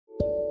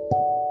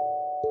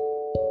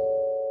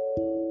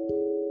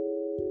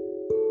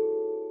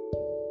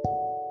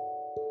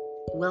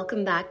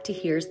Welcome back to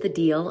Here's the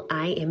Deal.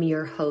 I am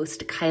your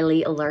host,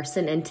 Kylie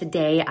Larson, and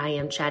today I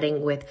am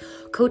chatting with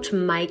Coach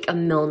Mike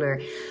Milner.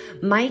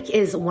 Mike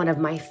is one of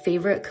my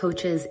favorite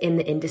coaches in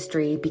the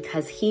industry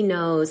because he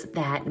knows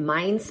that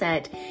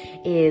mindset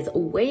is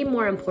way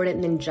more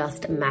important than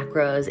just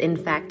macros. In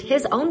fact,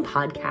 his own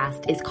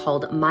podcast is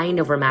called Mind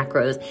Over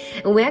Macros,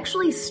 and we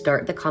actually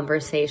start the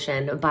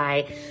conversation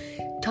by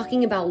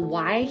talking about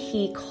why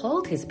he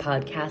called his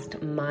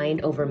podcast Mind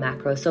Over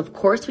Macro. So of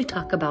course we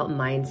talk about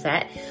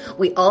mindset.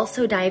 We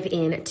also dive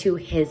into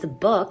his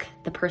book,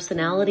 The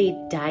Personality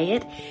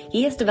Diet.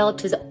 He has developed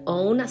his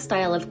own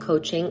style of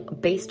coaching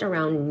based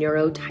around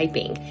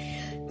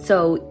neurotyping.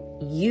 So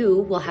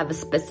you will have a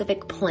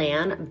specific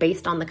plan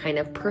based on the kind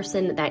of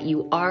person that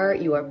you are,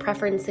 your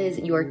preferences,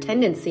 your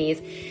tendencies,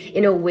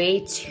 in a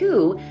way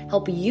to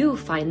help you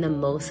find the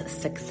most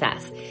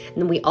success. And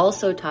then we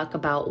also talk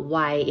about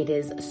why it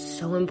is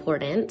so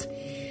important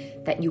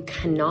that you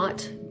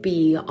cannot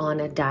be on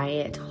a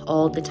diet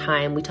all the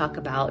time. We talk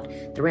about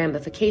the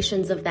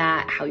ramifications of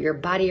that, how your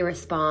body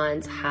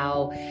responds,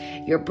 how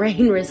your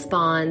brain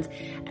responds,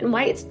 and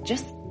why it's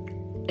just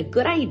a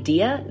good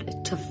idea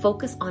to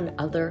focus on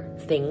other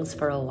things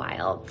for a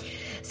while.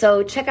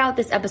 So check out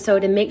this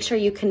episode and make sure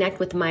you connect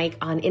with Mike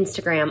on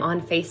Instagram,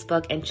 on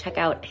Facebook, and check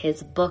out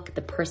his book,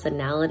 The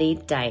Personality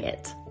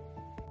Diet.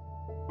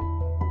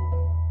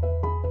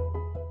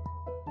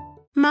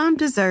 Mom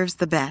deserves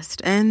the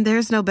best, and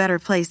there's no better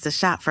place to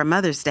shop for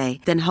Mother's Day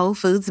than Whole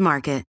Foods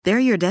Market. They're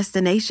your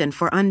destination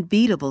for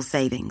unbeatable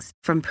savings,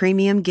 from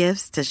premium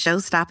gifts to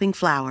show-stopping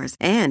flowers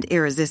and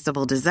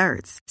irresistible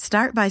desserts.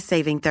 Start by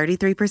saving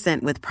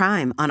 33% with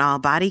Prime on all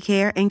body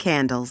care and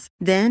candles.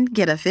 Then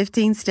get a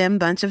 15-stem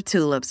bunch of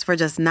tulips for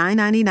just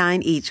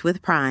 $9.99 each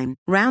with Prime.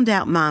 Round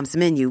out Mom's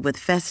menu with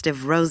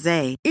festive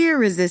rosé,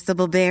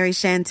 irresistible berry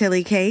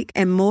chantilly cake,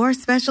 and more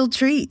special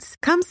treats.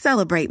 Come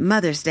celebrate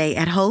Mother's Day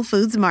at Whole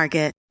Foods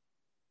Market.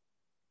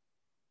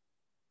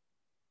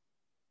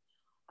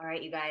 All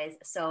right, you guys.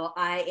 So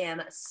I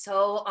am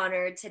so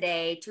honored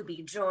today to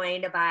be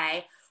joined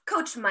by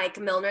Coach Mike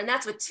Milner, and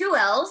that's with 2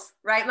 L's,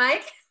 right,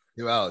 Mike?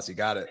 2 L's, you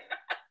got it.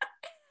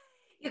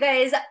 You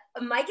guys,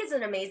 Mike is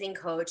an amazing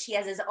coach. He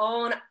has his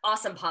own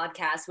awesome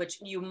podcast, which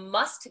you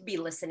must be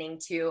listening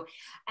to,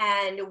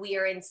 and we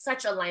are in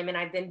such alignment.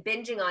 I've been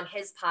binging on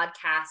his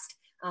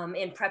podcast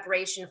in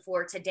preparation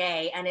for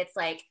today, and it's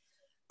like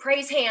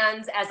praise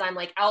hands as I'm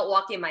like out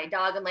walking my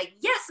dog. I'm like,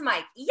 yes,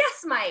 Mike.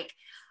 Yes, Mike.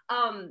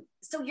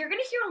 So you're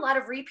going to hear a lot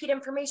of repeat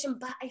information,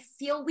 but I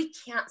feel we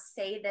can't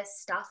say this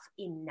stuff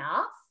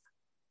enough.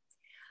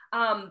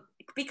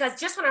 Because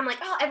just when I'm like,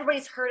 oh,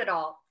 everybody's heard it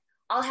all,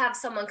 I'll have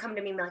someone come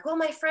to me and be like, well,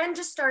 my friend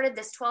just started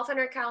this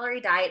 1,200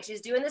 calorie diet.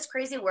 She's doing this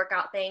crazy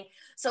workout thing.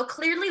 So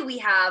clearly we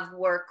have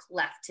work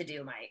left to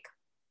do, Mike.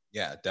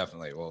 Yeah,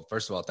 definitely. Well,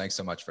 first of all, thanks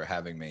so much for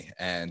having me.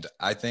 And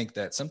I think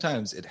that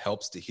sometimes it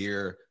helps to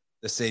hear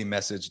the same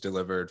message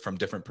delivered from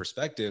different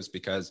perspectives,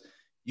 because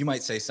you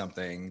might say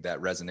something that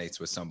resonates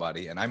with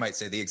somebody, and I might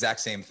say the exact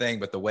same thing,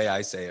 but the way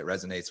I say it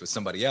resonates with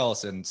somebody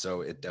else. And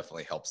so it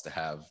definitely helps to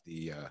have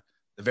the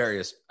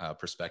various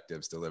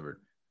perspectives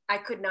delivered. I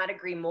could not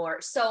agree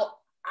more. So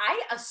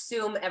I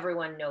assume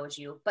everyone knows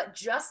you, but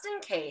just in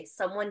case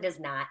someone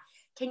does not,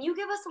 can you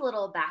give us a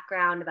little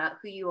background about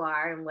who you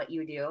are and what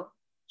you do?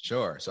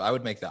 Sure. So I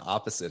would make the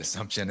opposite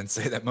assumption and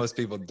say that most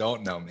people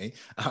don't know me,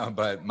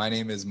 but my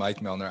name is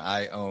Mike Milner.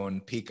 I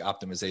own Peak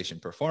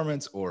Optimization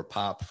Performance, or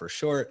POP for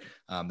short.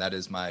 That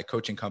is my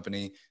coaching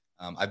company.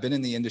 I've been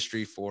in the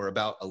industry for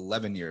about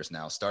 11 years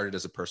now. Started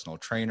as a personal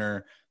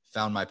trainer,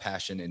 found my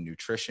passion in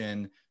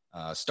nutrition,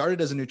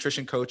 started as a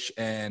nutrition coach,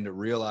 and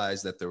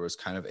realized that there was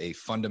kind of a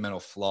fundamental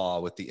flaw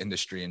with the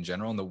industry in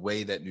general and the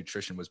way that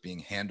nutrition was being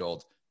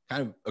handled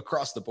kind of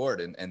across the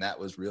board. And that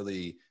was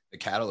really the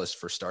catalyst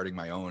for starting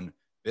my own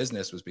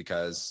business, was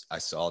because I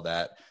saw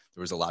that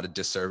there was a lot of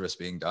disservice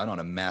being done on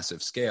a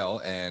massive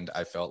scale. And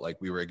I felt like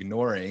we were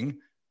ignoring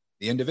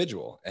the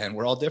individual, and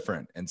we're all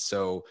different. And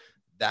so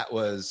that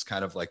was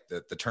kind of like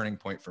the turning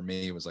point for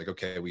me. It was like,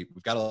 okay,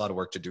 we've got a lot of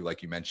work to do,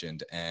 like you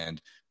mentioned.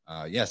 And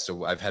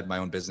so I've had my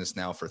own business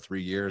now for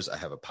 3 years. I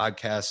have a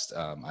podcast.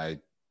 I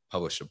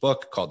published a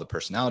book called The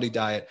Personality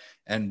Diet.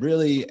 And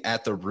really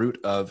at the root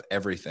of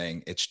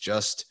everything, it's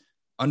just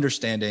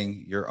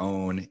understanding your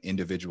own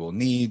individual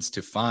needs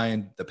to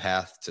find the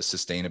path to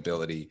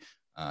sustainability,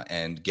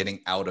 and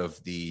getting out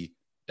of the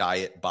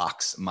diet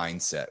box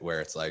mindset where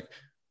it's like,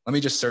 let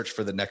me just search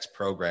for the next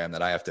program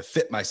that I have to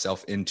fit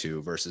myself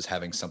into, versus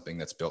having something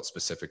that's built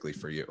specifically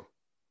for you.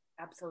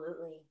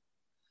 Absolutely.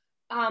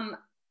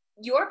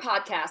 Your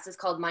podcast is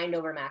called Mind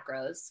Over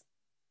Macros,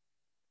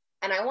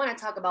 and I want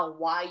to talk about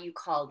why you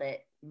called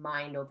it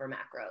Mind Over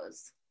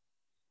Macros.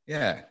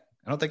 Yeah.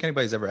 I don't think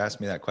anybody's ever asked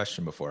me that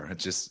question before. It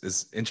just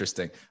is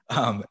interesting.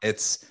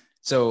 It's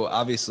so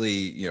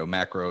obviously,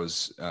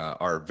 macros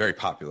are very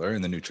popular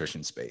in the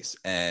nutrition space.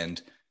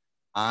 And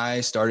I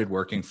started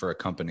working for a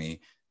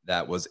company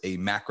that was a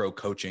macro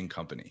coaching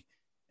company.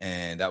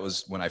 And that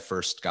was when I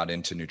first got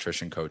into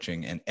nutrition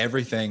coaching, and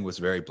everything was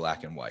very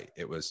black and white.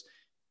 It was,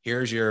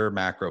 here's your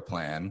macro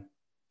plan,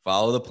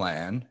 follow the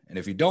plan. And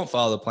if you don't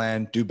follow the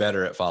plan, do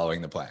better at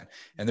following the plan.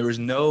 And there was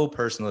no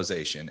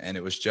personalization. And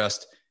it was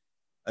just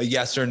a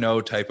yes or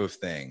no type of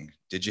thing.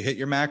 Did you hit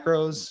your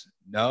macros?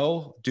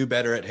 No, do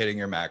better at hitting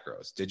your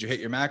macros. Did you hit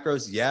your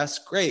macros? Yes,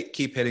 great.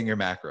 Keep hitting your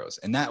macros.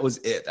 And that was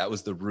it. That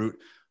was the root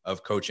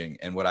of coaching.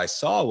 And what I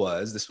saw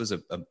was this was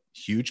a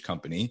huge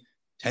company,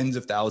 tens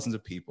of thousands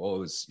of people. It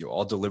was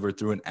all delivered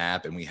through an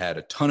app, and we had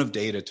a ton of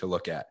data to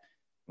look at.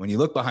 When you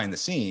look behind the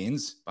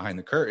scenes, behind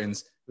the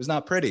curtains, it was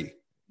not pretty.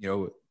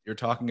 You're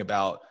talking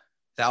about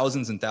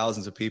thousands and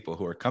thousands of people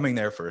who are coming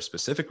there for a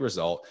specific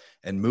result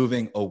and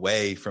moving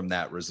away from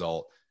that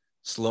result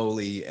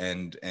slowly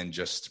and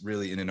just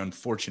really in an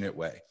unfortunate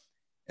way.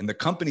 And the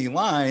company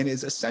line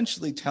is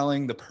essentially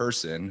telling the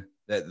person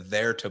that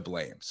they're to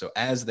blame. So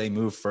as they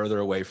move further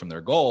away from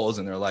their goals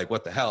and they're like,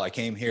 what the hell, I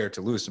came here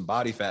to lose some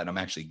body fat and I'm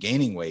actually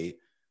gaining weight.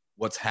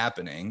 What's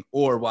happening?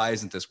 Or why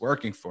isn't this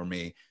working for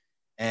me?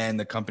 And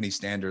the company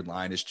standard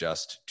line is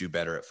just do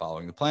better at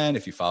following the plan.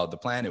 If you followed the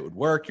plan, it would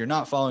work. You're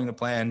not following the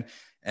plan.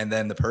 And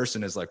then the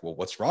person is like, well,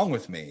 what's wrong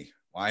with me?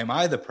 Why am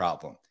I the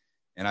problem?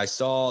 And I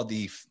saw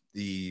the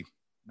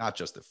not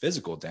just the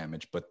physical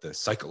damage, but the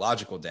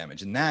psychological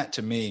damage. And that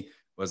to me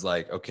was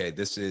like, okay,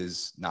 this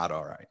is not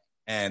all right.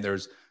 And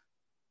there's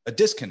a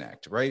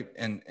disconnect, right?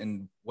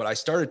 And what I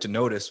started to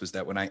notice was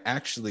that when I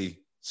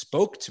actually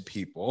spoke to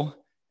people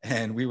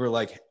and we were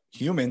like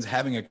humans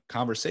having a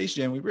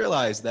conversation, we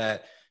realized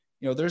that,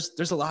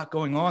 there's a lot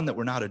going on that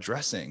we're not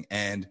addressing,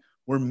 and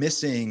we're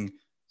missing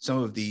some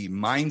of the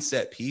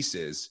mindset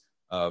pieces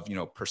of,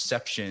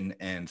 perception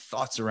and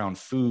thoughts around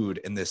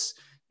food and this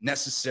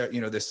necessary,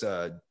 this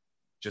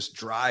just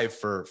drive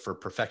for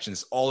perfection,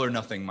 this all or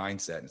nothing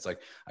mindset. And it's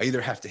like, I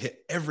either have to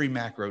hit every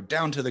macro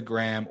down to the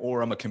gram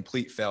or I'm a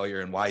complete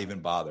failure, and why even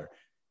bother?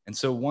 And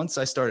so once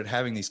I started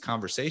having these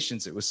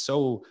conversations, it was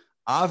so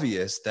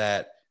obvious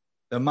that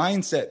the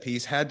mindset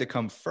piece had to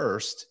come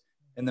first,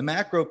 and the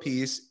macro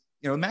piece,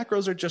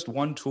 macros are just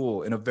one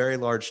tool in a very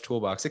large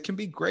toolbox. It can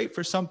be great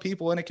for some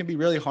people and it can be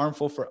really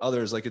harmful for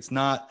others. Like, it's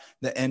not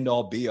the end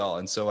all be all.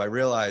 And so I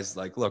realized,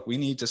 like, look, we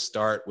need to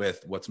start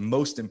with what's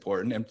most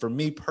important. And for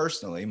me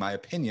personally, my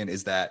opinion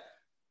is that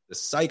the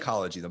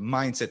psychology, the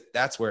mindset,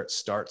 that's where it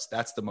starts.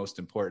 That's the most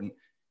important.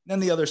 And then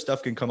the other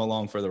stuff can come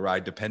along for the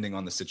ride depending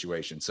on the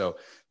situation. So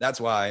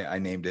that's why I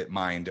named it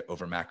Mind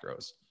Over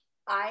Macros.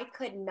 I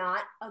could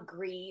not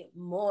agree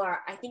more.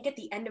 I think at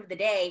the end of the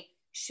day,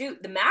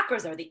 the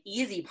macros are the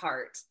easy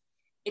part.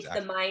 It's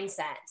exactly. The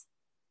mindset,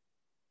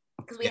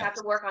 because we have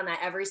to work on that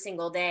every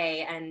single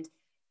day. And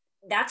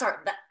that's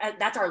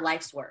our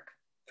life's work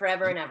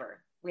forever and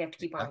ever. We have to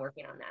keep on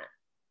working on that.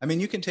 I mean,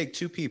 you can take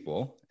two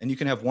people and you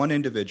can have one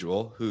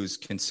individual who's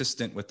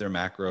consistent with their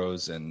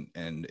macros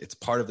and it's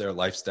part of their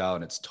lifestyle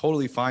and it's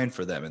totally fine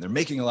for them. And they're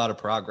making a lot of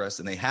progress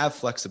and they have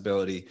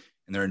flexibility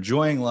and they're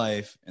enjoying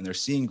life and they're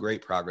seeing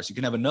great progress. You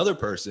can have another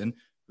person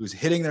who's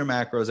hitting their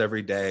macros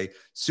every day,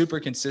 super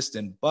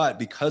consistent, but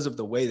because of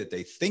the way that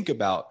they think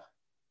about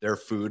their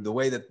food, the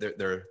way that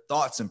their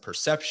thoughts and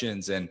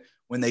perceptions, and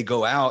when they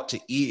go out to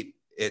eat,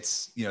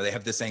 it's, they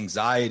have this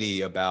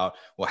anxiety about,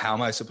 well, how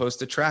am I supposed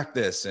to track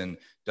this? And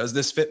does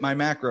this fit my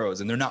macros?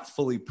 And they're not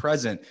fully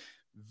present.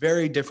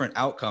 Very different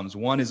outcomes.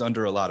 One is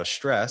under a lot of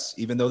stress,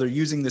 even though they're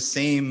using the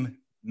same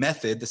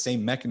method, the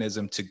same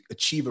mechanism to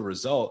achieve a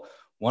result.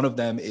 One of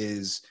them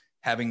is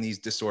having these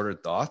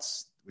disordered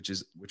thoughts,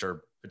 which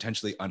are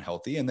potentially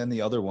unhealthy. And then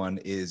the other one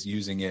is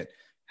using it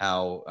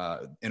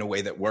in a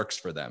way that works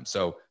for them.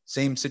 So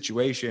same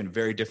situation,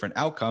 very different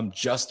outcome,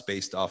 just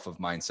based off of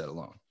mindset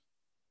alone.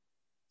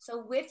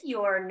 So with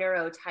your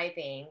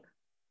neurotyping,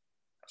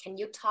 can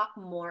you talk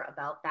more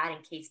about that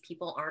in case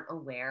people aren't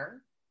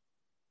aware?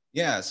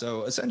 Yeah.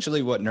 So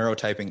essentially what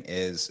neurotyping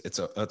is, it's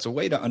a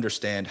way to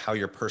understand how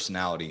your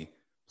personality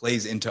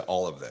plays into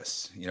all of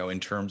this, in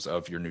terms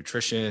of your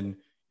nutrition,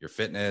 your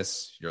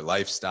fitness, your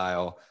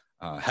lifestyle,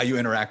 how you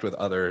interact with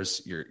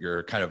others,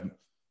 your kind of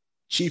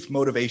chief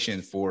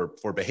motivation for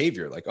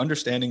behavior, like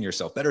understanding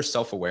yourself, better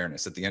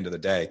self-awareness. At the end of the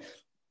day,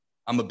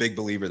 I'm a big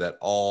believer that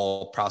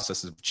all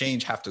processes of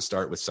change have to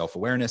start with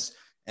self-awareness.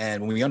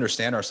 And when we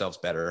understand ourselves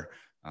better,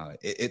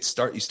 you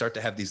start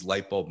to have these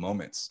light bulb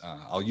moments.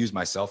 I'll use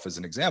myself as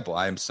an example.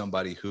 I am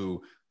somebody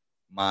who,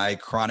 my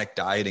chronic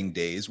dieting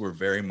days were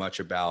very much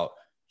about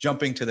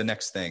jumping to the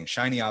next thing,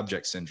 shiny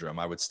object syndrome.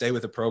 I would stay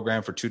with a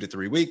program for 2 to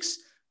 3 weeks.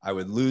 I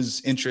would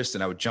lose interest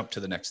and I would jump to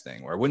the next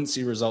thing, or I wouldn't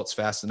see results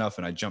fast enough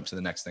and I'd jump to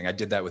the next thing. I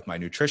did that with my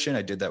nutrition.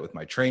 I did that with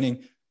my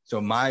training. So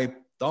my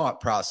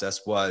thought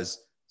process was,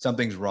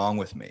 something's wrong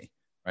with me,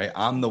 right?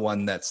 I'm the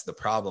one that's the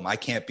problem. I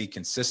can't be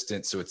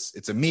consistent. So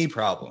it's a me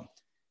problem.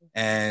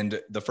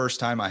 And the first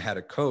time I had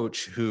a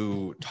coach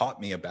who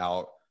taught me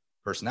about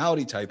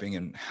personality typing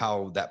and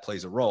how that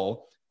plays a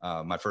role,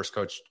 my first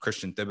coach,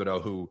 Christian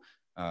Thibodeau, who,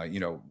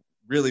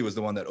 really was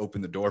the one that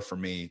opened the door for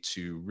me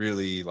to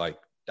really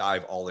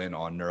dive all in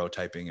on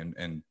neurotyping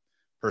and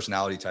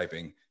personality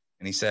typing.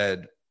 And he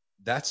said,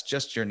 that's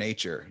just your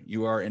nature.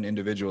 You are an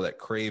individual that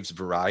craves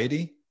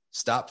variety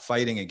stop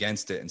fighting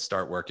against it and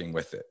start working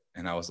with it.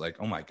 And I was like,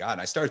 oh my God.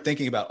 And I started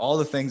thinking about all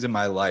the things in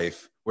my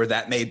life where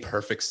that made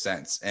perfect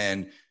sense.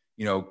 And,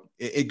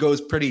 it goes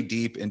pretty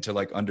deep into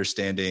like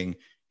understanding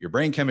your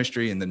brain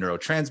chemistry and the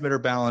neurotransmitter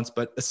balance.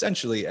 But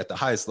essentially at the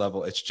highest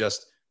level, it's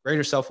just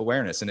greater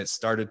self-awareness. And it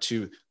started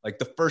to, like,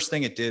 the first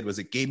thing it did was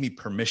it gave me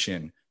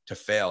permission to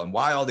fail and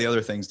why all the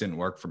other things didn't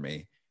work for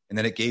me. And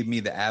then it gave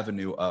me the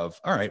avenue of,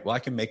 all right, well, I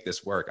can make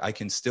this work. I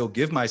can still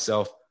give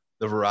myself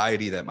the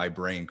variety that my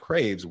brain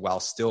craves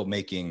while still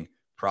making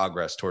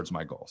progress towards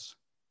my goals.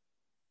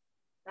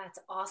 That's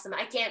awesome.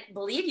 I can't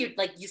believe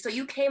so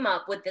you came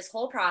up with this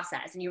whole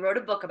process and you wrote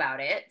a book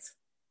about it.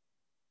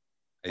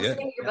 What's the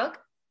name of your book?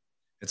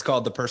 It's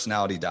called The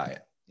Personality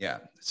Diet. Yeah.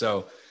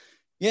 So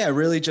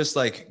really just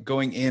like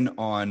going in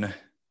on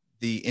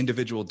the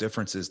individual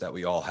differences that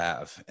we all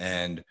have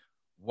and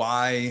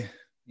why,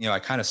 I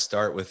kind of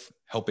start with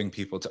helping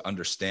people to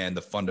understand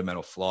the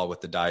fundamental flaw with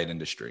the diet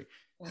industry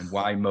and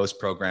why most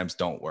programs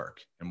don't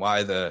work and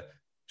why the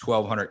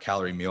 1,200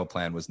 calorie meal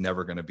plan was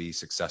never going to be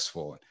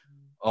successful.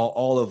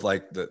 All of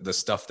like the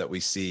stuff that we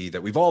see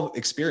that we've all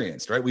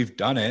experienced, right? We've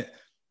done it.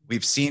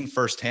 We've seen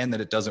firsthand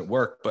that it doesn't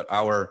work, but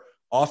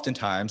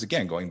oftentimes,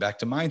 again, going back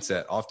to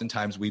mindset,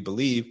 oftentimes we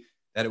believe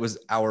that it was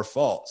our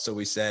fault. So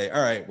we say,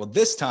 all right, well,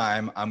 this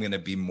time I'm going to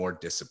be more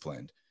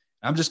disciplined.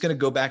 I'm just going to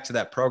go back to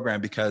that program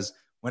because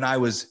when I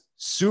was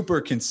super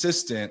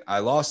consistent, I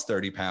lost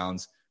 30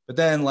 pounds, but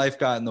then life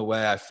got in the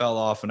way. I fell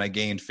off and I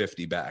gained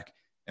 50 back.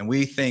 And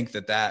we think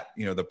that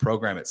the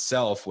program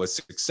itself was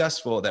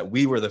successful, that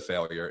we were the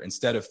failure,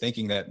 instead of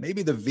thinking that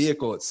maybe the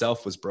vehicle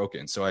itself was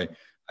broken. So I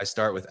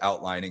start with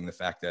outlining the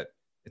fact that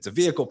it's a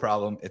vehicle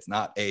problem. It's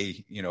not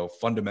a,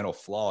 fundamental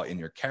flaw in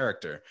your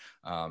character,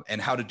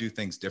 and how to do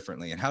things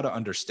differently and how to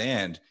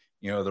understand,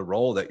 the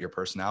role that your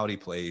personality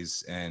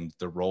plays and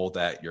the role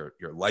that your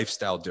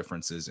lifestyle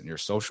differences and your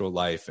social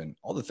life and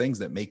all the things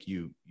that make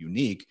you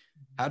unique.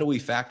 How do we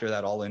factor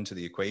that all into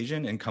the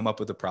equation and come up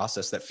with a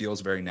process that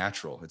feels very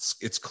natural?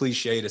 It's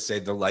cliche to say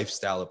the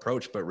lifestyle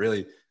approach, but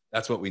really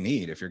that's what we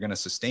need if you're going to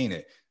sustain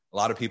it. A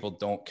lot of people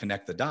don't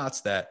connect the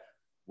dots that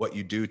what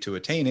you do to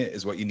attain it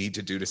is what you need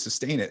to do to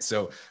sustain it.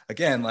 So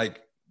again,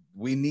 like,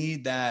 we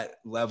need that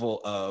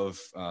level of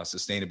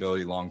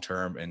sustainability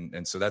long-term.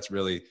 And so that's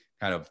really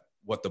kind of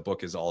what the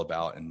book is all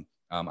about. And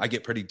I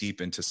get pretty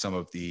deep into some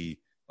of the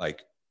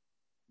like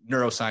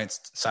neuroscience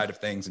side of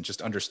things and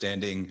just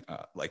understanding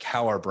like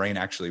how our brain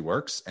actually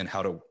works and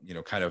how to,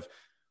 kind of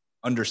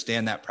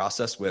understand that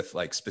process with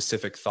like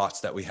specific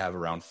thoughts that we have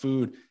around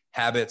food,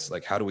 habits,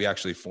 like how do we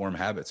actually form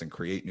habits and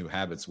create new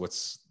habits?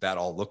 What's that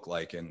all look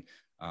like? And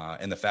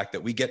the fact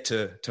that we get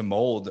to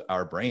mold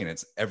our brain,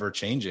 it's ever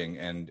changing.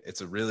 And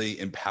it's a really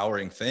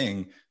empowering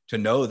thing to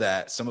know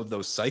that some of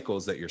those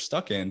cycles that you're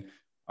stuck in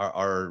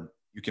are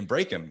you can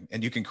break them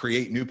and you can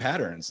create new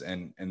patterns.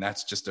 And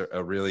that's just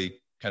a really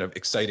kind of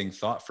exciting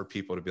thought for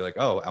people to be like,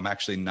 oh, I'm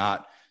actually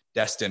not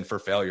destined for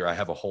failure. I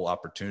have a whole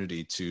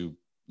opportunity to,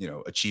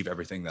 achieve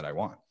everything that I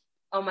want.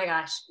 Oh my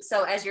gosh.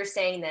 So as you're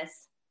saying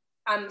this,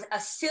 I'm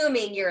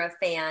assuming you're a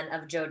fan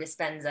of Joe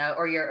Dispenza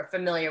or you're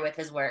familiar with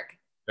his work.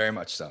 Very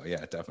much so.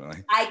 Yeah,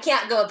 definitely. I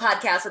can't go a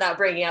podcast without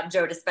bringing up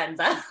Joe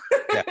Dispenza.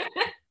 Yeah,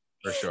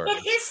 for sure.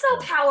 It is so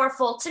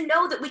powerful to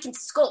know that we can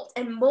sculpt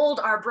and mold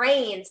our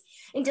brains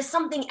into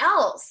something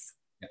else.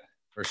 Yeah,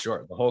 for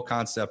sure. The whole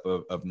concept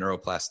of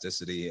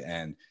neuroplasticity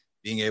and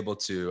being able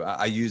to,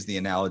 I use the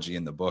analogy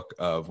in the book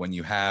of when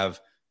you have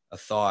a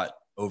thought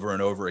over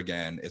and over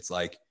again, it's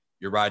like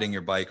you're riding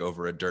your bike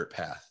over a dirt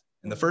path.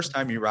 And the first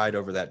time you ride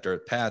over that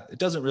dirt path, it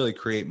doesn't really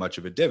create much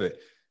of a divot.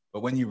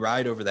 But when you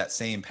ride over that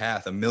same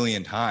path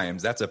 1,000,000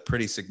 times, that's a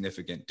pretty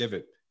significant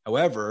divot.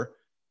 However,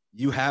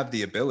 you have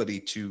the ability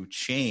to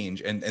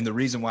change. And the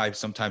reason why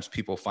sometimes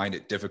people find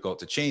it difficult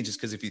to change is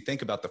because if you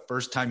think about the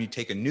first time you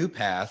take a new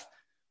path,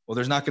 well,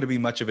 there's not going to be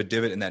much of a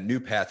divot in that new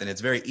path. And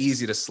it's very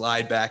easy to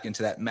slide back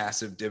into that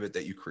massive divot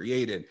that you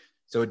created.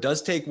 So it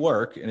does take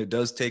work and it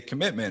does take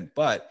commitment,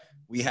 but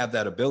we have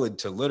that ability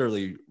to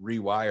literally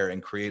rewire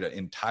and create an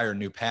entire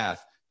new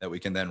path that we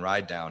can then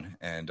ride down.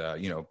 And,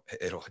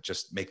 it'll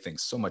just make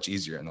things so much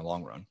easier in the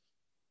long run.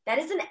 That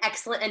is an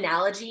excellent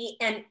analogy.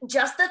 And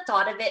just the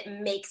thought of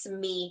it makes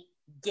me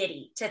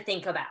giddy to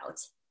think about.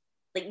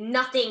 Like,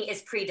 nothing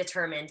is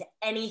predetermined.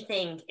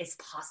 Anything is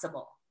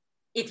possible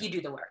if you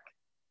do the work.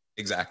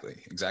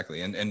 Exactly.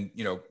 And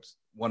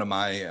one of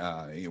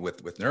my,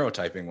 with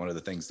neurotyping, one of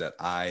the things that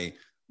I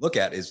look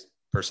at is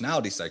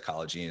personality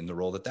psychology and the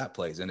role that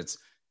plays. And it's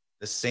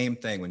the same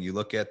thing when you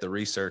look at the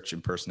research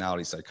in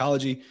personality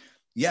psychology.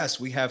 Yes,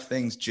 we have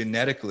things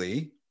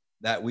genetically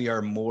that we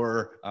are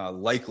more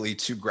likely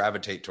to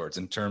gravitate towards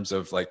in terms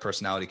of like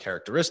personality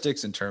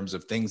characteristics, in terms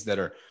of things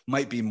that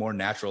might be more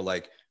natural,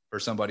 like for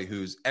somebody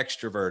who's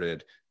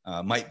extroverted,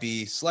 might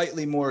be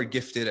slightly more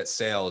gifted at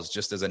sales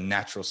just as a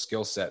natural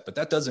skill set. But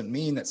that doesn't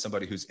mean that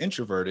somebody who's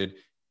introverted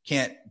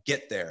can't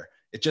get there.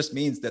 It just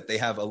means that they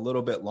have a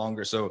little bit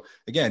longer. So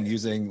again,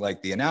 using like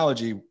the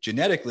analogy,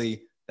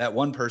 genetically, that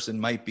one person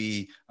might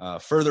be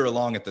further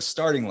along at the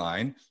starting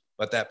line,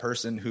 But that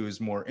person who's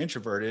more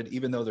introverted,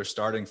 even though they're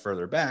starting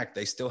further back,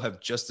 they still have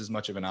just as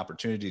much of an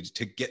opportunity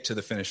to get to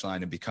the finish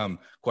line and become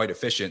quite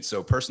efficient.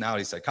 So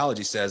personality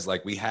psychology says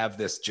like we have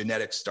this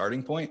genetic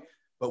starting point,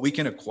 but we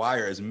can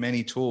acquire as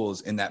many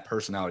tools in that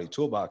personality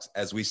toolbox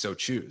as we so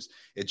choose.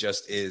 It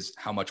just is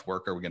how much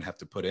work are we going to have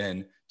to put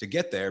in to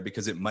get there,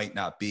 because it might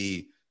not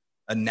be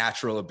a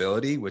natural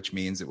ability, which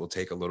means it will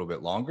take a little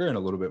bit longer and a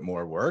little bit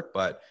more work.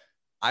 But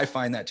I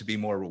find that to be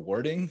more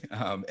rewarding.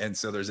 And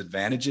so there's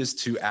advantages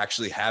to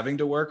actually having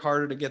to work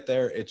harder to get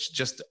there. It's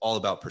just all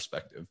about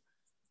perspective.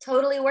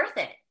 Totally worth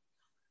it.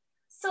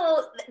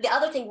 So the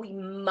other thing we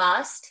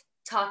must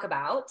talk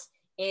about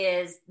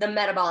is the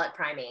metabolic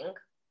priming.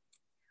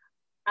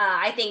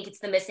 I think it's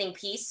the missing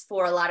piece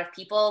for a lot of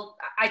people.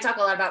 I talk a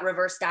lot about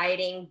reverse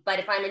dieting, but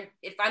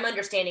if I'm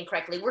understanding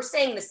correctly, we're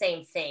saying the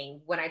same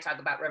thing when I talk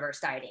about reverse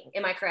dieting.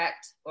 Am I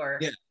correct?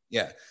 Or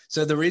Yeah.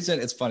 So the reason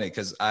it's funny,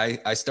 because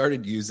I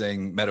started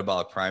using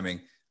metabolic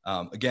priming,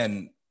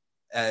 again,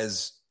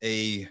 as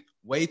a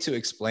way to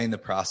explain the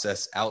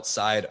process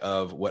outside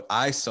of what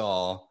I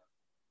saw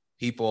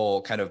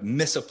people kind of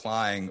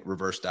misapplying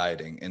reverse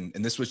dieting.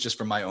 And this was just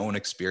from my own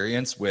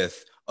experience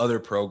with other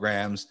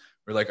programs.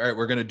 We're like, all right,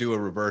 we're going to do a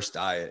reverse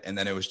diet. And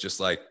then it was just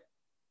like,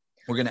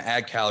 we're going to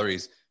add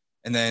calories.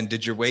 And then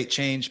did your weight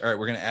change? All right,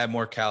 we're going to add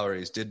more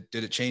calories. Did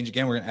it change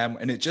again? We're going to add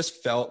more. And it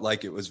just felt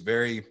like it was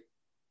very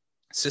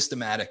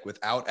systematic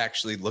without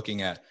actually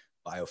looking at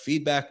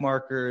biofeedback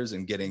markers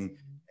and getting,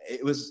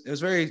 it was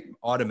very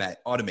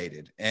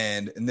automated.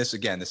 And this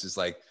is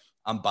like,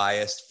 I'm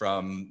biased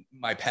from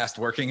my past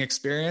working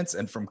experience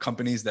and from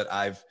companies that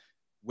I've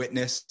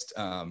witnessed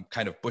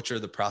kind of butcher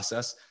the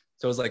process.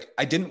 So it was like,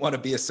 I didn't want to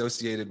be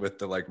associated with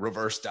the like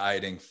reverse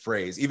dieting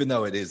phrase, even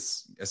though it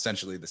is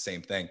essentially the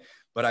same thing.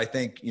 But I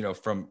think,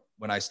 from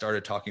when I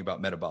started talking about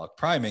metabolic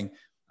priming,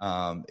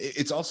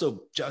 it's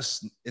also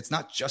it's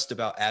not just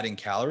about adding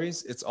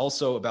calories. It's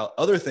also about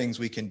other things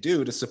we can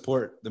do to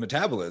support the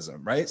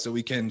metabolism, right? So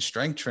we can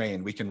strength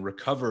train, we can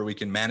recover, we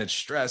can manage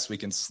stress, we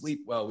can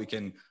sleep well, we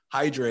can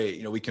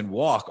hydrate, we can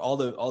walk,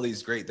 all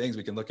these great things.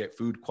 We can look at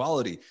food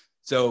quality.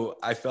 So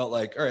I felt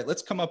like, all right,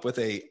 let's come up with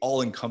a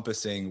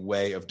all-encompassing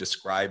way of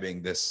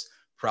describing this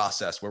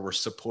process where we're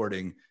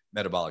supporting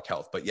metabolic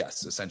health. But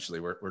yes, essentially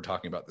we're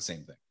talking about the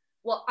same thing.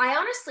 Well, I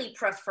honestly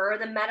prefer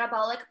the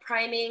metabolic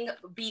priming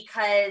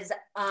because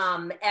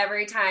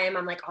every time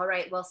I'm like, all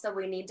right, well, so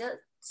we need to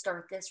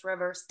start this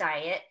reverse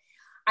diet.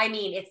 I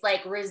mean, it's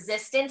like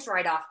resistance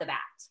right off the bat.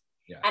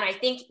 Yeah. And I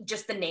think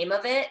just the name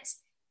of it,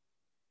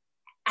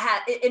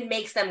 it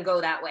makes them go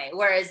that way.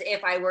 Whereas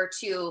if I were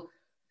to,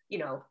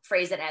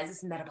 phrase it as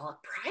this metabolic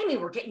priming,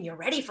 we're getting you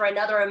ready for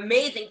another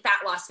amazing fat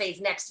loss phase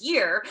next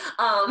year,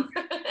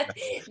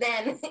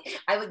 then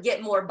I would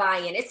get more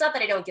buy-in. It's not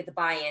that I don't get the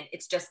buy-in.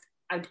 It's just,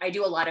 I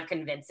do a lot of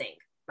convincing.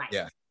 Mike.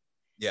 Yeah,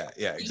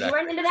 exactly. You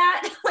run into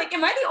that? Like,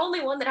 am I the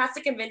only one that has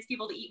to convince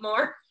people to eat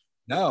more?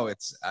 No,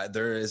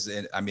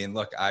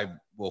 look, I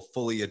will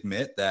fully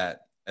admit that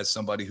as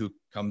somebody who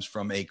comes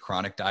from a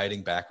chronic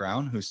dieting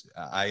background,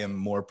 I am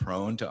more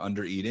prone to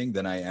undereating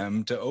than I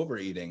am to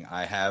overeating.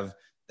 I have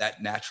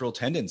that natural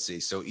tendency.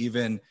 So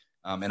even,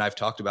 and I've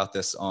talked about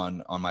this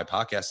on my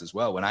podcast as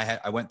well, when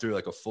I went through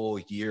like a full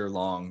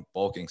year-long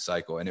bulking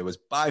cycle, and it was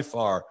by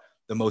far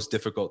the most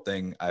difficult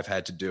thing I've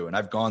had to do. And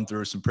I've gone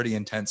through some pretty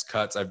intense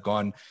cuts. I've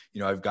gotten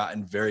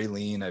very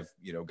lean. I've,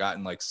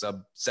 gotten like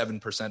sub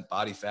 7%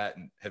 body fat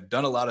and have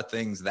done a lot of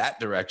things that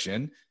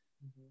direction.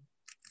 Mm-hmm.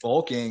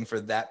 Bulking for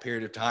that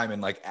period of time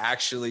and like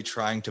actually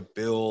trying to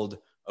build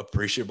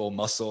appreciable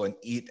muscle and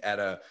eat at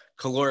a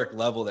caloric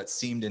level that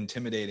seemed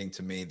intimidating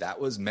to me, that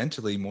was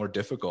mentally more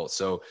difficult.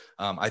 So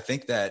I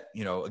think that,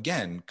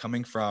 again,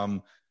 coming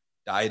from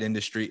diet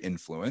industry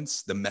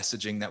influence, the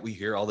messaging that we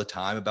hear all the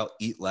time about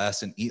eat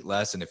less. And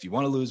if you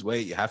want to lose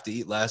weight, you have to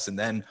eat less. And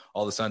then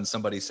all of a sudden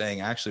somebody's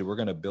saying, actually, we're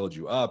going to build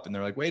you up. And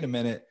they're like, wait a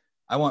minute,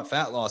 I want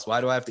fat loss.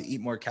 Why do I have to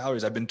eat more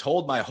calories? I've been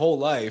told my whole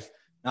life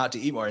not to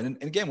eat more.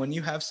 And again, when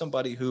you have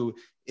somebody who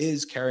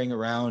is carrying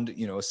around,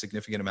 a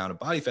significant amount of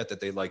body fat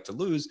that they'd like to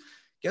lose,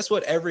 guess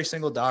what? Every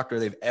single doctor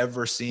they've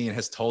ever seen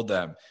has told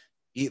them,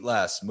 eat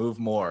less, move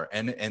more.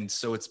 And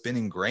so it's been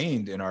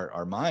ingrained in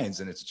our minds.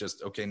 And it's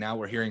just, okay, now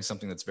we're hearing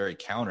something that's very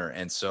counter.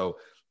 And so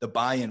the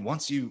buy-in,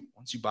 once you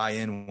buy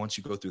in, once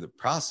you go through the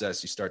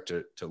process, you start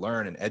to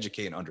learn and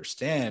educate and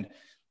understand,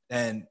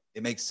 then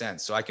it makes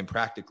sense. So I can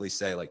practically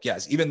say like,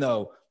 yes, even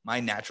though my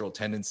natural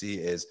tendency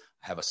is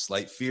I have a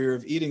slight fear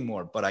of eating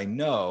more, but I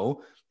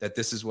know that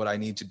this is what I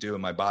need to do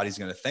and my body's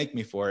going to thank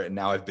me for it. And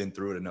now I've been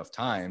through it enough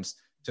times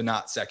to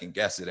not second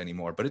guess it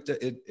anymore. But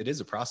it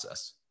is a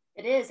process.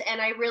 It is. And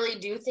I really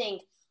do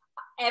think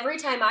every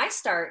time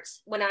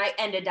when I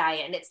end a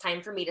diet and it's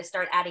time for me to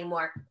start adding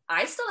more,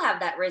 I still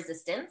have that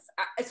resistance.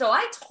 So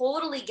I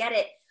totally get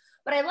it.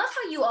 But I love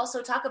how you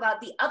also talk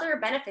about the other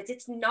benefits.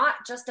 It's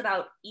not just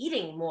about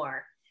eating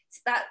more.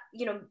 It's about,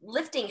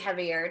 lifting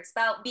heavier. It's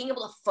about being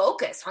able to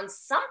focus on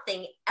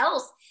something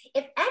else.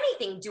 If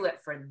anything, do it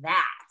for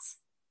that.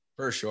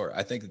 For sure.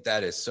 I think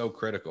that is so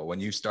critical when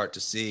you start to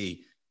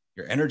see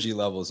your energy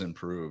levels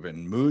improve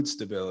and mood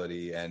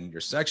stability and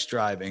your sex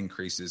drive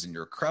increases and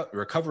your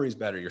recovery is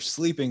better, you're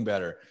sleeping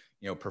better,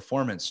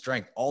 performance,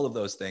 strength, all of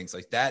those things.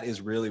 Like that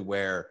is really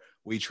where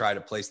we try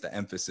to place the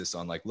emphasis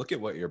on, like, look at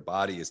what your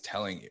body is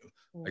telling you.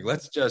 Like,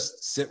 let's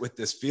just sit with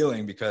this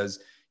feeling because,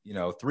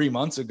 3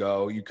 months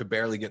ago, you could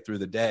barely get through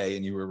the day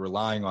and you were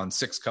relying on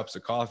 6 cups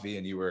of coffee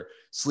and you were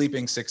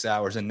sleeping 6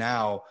 hours. And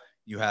now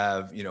you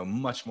have,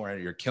 much more,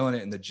 you're killing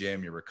it in the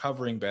gym, you're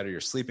recovering better,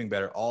 you're sleeping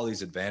better, all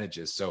these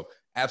advantages. So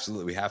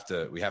absolutely, we have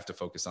to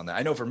focus on that.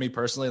 I know for me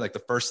personally, like the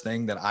first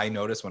thing that I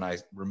notice when I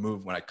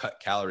cut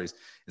calories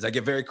is I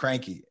get very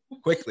cranky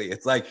quickly.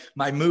 It's like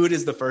my mood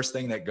is the first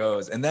thing that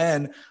goes. And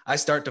then I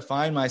start to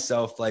find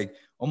myself like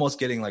almost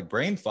getting like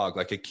brain fog.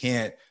 Like I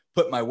can't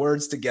put my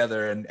words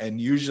together.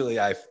 And usually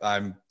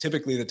I'm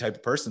typically the type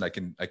of person I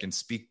can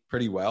speak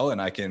pretty well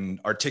and I can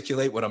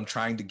articulate what I'm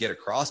trying to get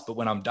across. But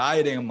when I'm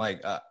dieting, I'm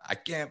like, I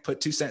can't put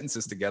 2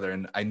 sentences together,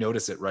 and I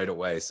notice it right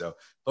away. So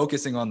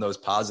focusing on those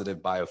positive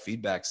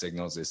biofeedback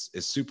signals is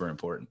super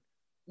important.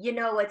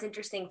 What's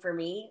interesting for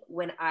me,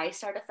 when I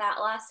start a fat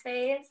loss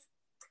phase,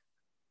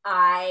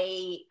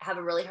 I have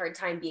a really hard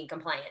time being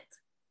compliant.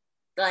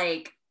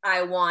 Like I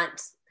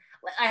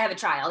have a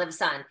child, I have a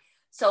son.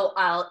 So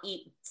I'll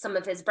eat some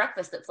of his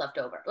breakfast that's left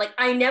over. Like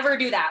I never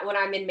do that when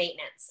I'm in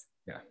maintenance.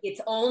 Yeah. It's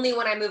only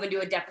when I move into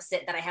a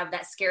deficit that I have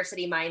that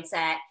scarcity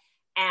mindset,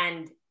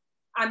 and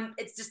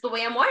it's just the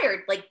way I'm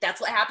wired. Like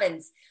that's what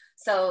happens.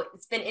 So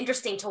it's been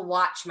interesting to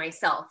watch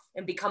myself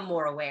and become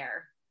more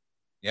aware.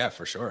 Yeah,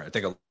 for sure. I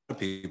think a lot of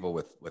people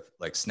with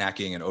like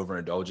snacking and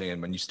overindulging,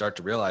 and when you start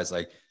to realize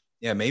like,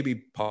 yeah, maybe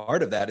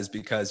part of that is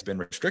because you've been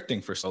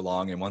restricting for so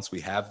long. And once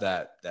we have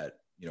that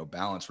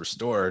balance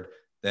restored,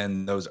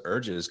 then those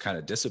urges kind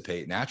of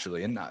dissipate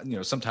naturally. And,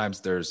 sometimes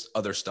there's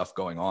other stuff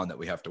going on that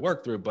we have to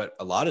work through, but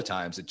a lot of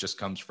times it just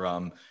comes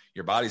from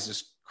your body's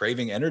just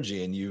craving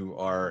energy, and you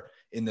are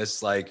in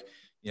this, like,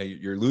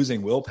 you're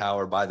losing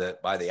willpower by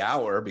the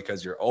hour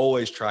because you're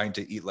always trying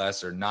to eat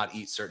less or not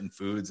eat certain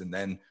foods. And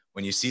then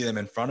when you see them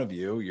in front of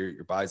you,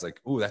 your body's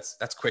like, ooh,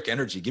 that's quick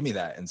energy. Give me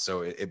that. And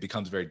so it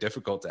becomes very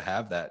difficult to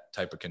have that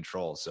type of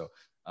control. So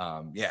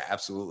yeah,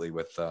 absolutely.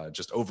 With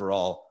just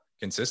overall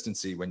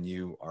consistency, when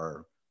you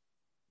are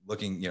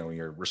looking,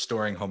 you're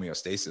restoring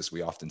homeostasis,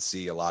 we often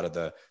see a lot of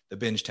the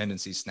binge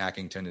tendencies,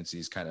 snacking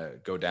tendencies kind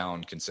of go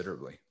down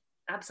considerably.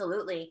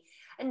 Absolutely.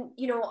 And,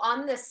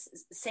 on this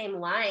same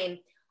line,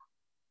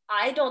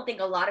 I don't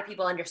think a lot of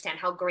people understand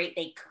how great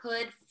they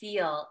could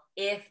feel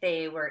if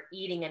they were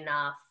eating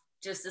enough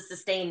just to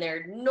sustain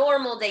their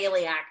normal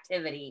daily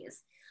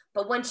activities.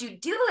 But once you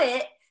do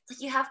it, it's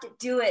like you have to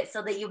do it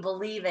so that you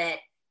believe it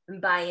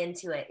and buy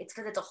into it. It's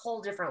because it's a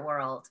whole different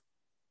world.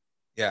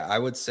 Yeah, I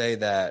would say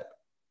that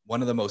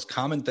one of the most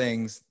common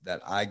things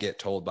that I get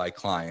told by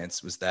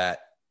clients was that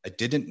I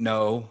didn't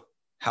know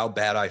how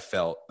bad I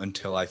felt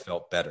until I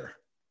felt better.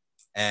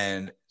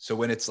 And so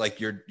when it's like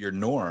your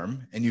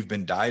norm and you've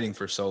been dieting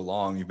for so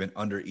long, you've been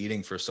under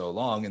eating for so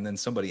long, and then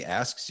somebody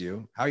asks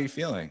you, how are you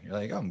feeling? You're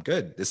like, oh, I'm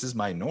good. This is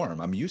my norm.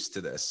 I'm used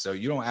to this. So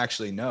you don't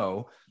actually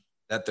know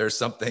that there's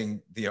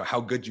something, how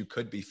good you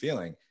could be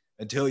feeling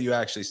until you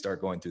actually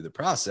start going through the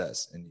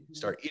process and you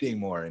start eating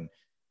more and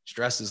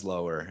stress is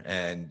lower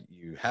and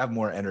you have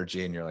more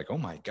energy and you're like, oh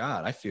my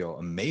God, I feel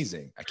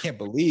amazing. I can't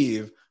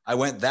believe I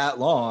went that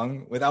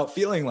long without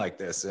feeling like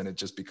this. And it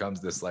just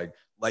becomes this like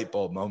light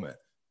bulb moment.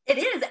 It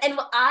is. And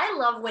I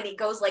love when it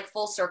goes like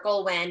full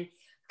circle when,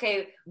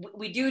 okay,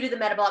 we do the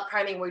metabolic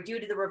priming, we do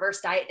the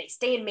reverse diet. They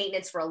stay in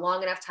maintenance for a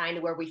long enough time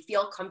to where we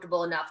feel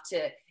comfortable enough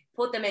to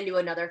put them into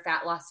another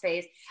fat loss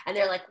phase. And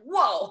they're like,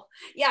 whoa,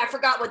 yeah, I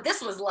forgot what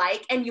this was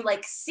like. And you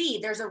like, see,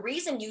 there's a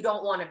reason you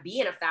don't want to be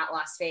in a fat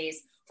loss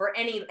phase for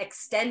any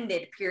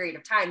extended period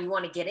of time. You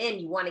want to get in,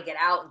 you want to get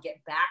out and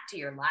get back to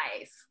your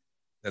life.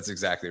 That's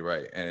exactly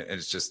right. And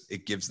it's just,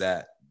 it gives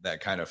that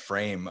kind of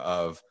frame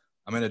of,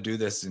 I'm going to do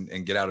this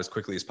and get out as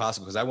quickly as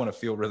possible because I want to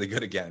feel really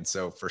good again.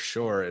 So for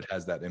sure, it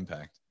has that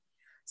impact.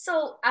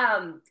 So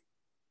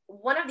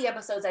one of the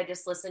episodes I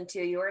just listened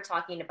to, you were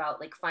talking about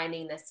like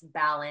finding this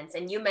balance.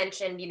 And you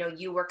mentioned,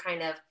 you were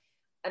kind of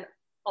an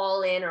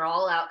all in or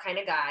all out kind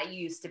of guy.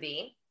 You used to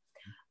be.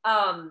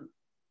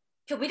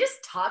 Could we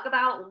just talk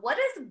about what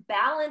does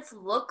balance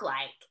look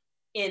like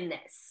in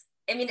this?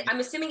 I mean, I'm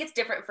assuming it's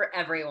different for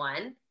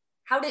everyone.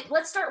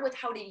 Let's start with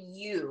how did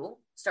you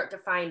start to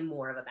find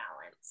more of a balance?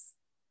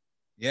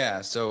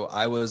 Yeah. So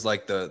I was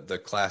like the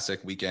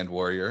classic weekend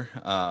warrior,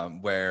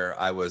 where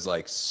I was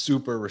like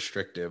super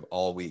restrictive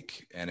all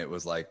week. And it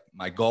was like,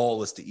 my goal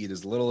was to eat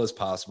as little as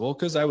possible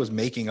because I was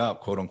making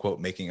up, quote unquote,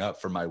 making up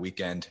for my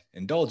weekend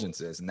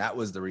indulgences. And that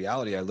was the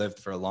reality I lived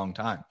for a long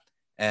time.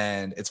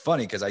 And it's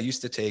funny because I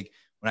used to take,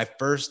 when I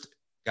first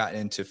got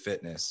into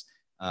fitness,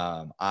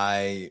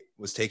 I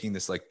was taking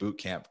this like boot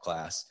camp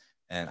class,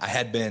 and I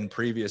had been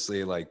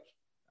previously like,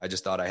 I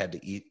just thought I had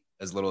to eat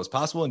as little as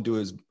possible and do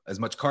as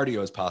much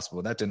cardio as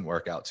possible. That didn't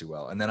work out too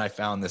well. And then I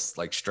found this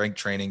like strength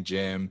training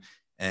gym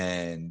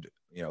and,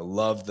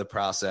 loved the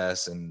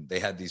process. And they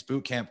had these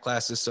boot camp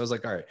classes. So I was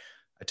like, all right,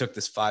 I took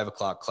this 5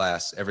 o'clock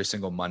class every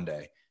single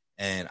Monday.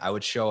 And I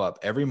would show up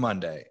every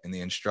Monday, and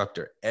the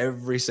instructor,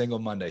 every single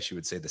Monday, she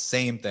would say the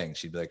same thing.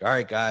 She'd be like, all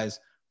right, guys,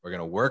 we're going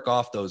to work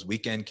off those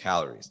weekend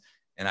calories.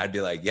 And I'd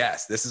be like,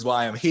 yes, this is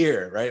why I'm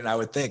here. Right. And I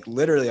would think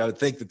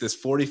that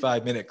this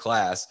 45-minute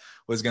class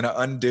was going to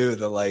undo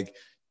the like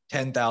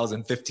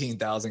 10,000,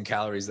 15,000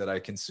 calories that I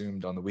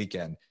consumed on the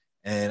weekend.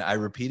 And I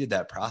repeated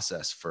that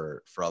process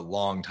for a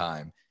long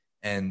time.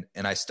 And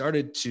I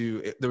started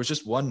to, there was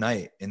just one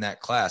night in that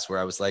class where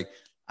I was like,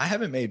 I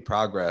haven't made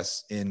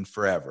progress in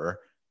forever.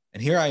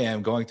 And here I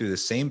am going through the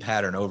same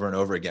pattern over and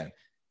over again.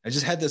 I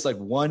just had this like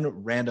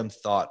one random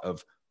thought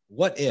of,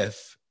 what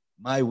if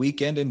my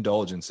weekend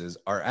indulgences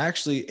are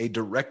actually a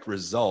direct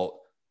result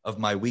of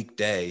my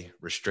weekday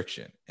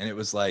restriction? And it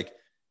was like,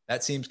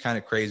 that seems kind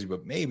of crazy,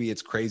 but maybe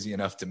it's crazy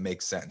enough to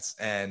make sense.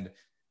 And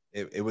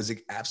it was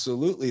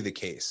absolutely the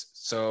case.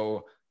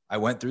 So I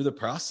went through the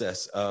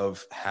process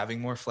of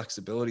having more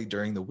flexibility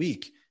during the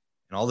week.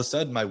 And all of a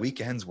sudden, my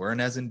weekends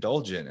weren't as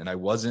indulgent, and I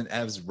wasn't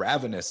as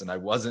ravenous, and I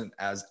wasn't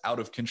as out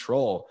of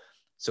control.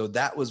 So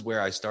that was where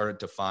I started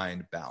to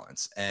find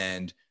balance.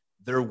 And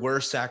there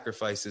were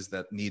sacrifices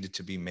that needed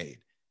to be made,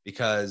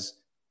 because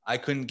I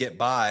couldn't get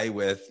by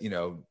with,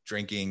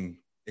 drinking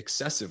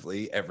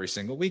excessively every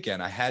single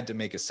weekend. I had to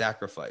make a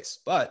sacrifice,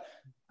 but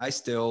I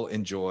still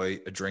enjoy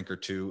a drink or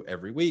two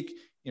every week.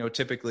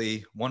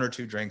 Typically 1 or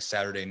 2 drinks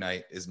Saturday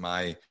night is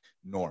my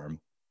norm.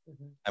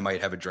 Mm-hmm. I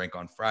might have a drink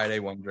on Friday,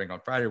 1 drink on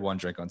Friday, 1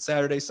 drink on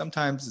Saturday.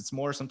 Sometimes it's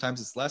more,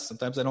 sometimes it's less.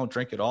 Sometimes I don't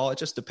drink at all. It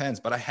just depends.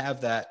 But I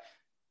have that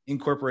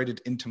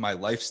incorporated into my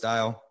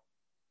lifestyle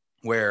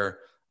where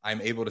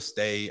I'm able to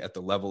stay at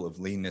the level of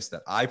leanness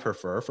that I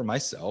prefer for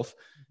myself.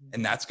 Mm-hmm.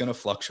 And that's going to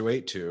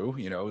fluctuate too.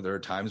 There are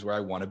times where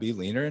I want to be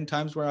leaner and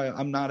times where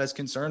I'm not as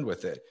concerned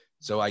with it.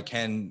 So I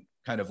can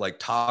kind of like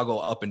toggle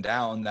up and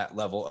down that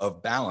level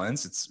of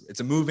balance. It's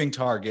a moving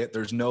target.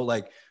 There's no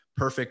like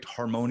perfect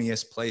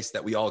harmonious place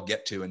that we all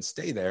get to and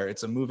stay there.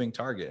 It's a moving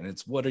target, and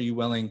it's, what are you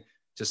willing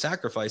to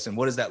sacrifice, and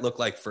what does that look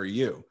like for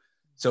you?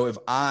 So if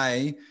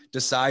I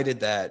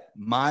decided that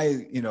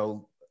my,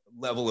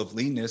 level of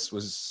leanness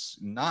was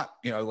not,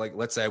 like,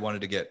 let's say I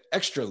wanted to get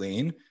extra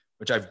lean,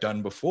 which I've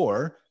done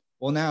before.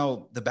 Well,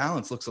 now the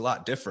balance looks a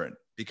lot different,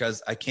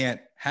 because I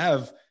can't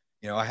have,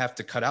 I have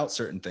to cut out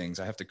certain things.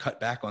 I have to cut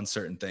back on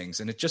certain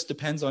things. And it just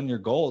depends on your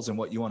goals and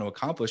what you want to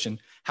accomplish and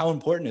how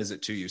important is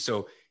it to you.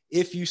 So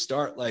if you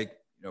start like,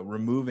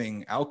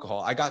 removing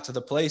alcohol, I got to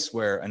the place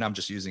where, and I'm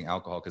just using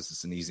alcohol because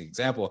it's an easy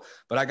example,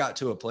 but I got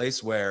to a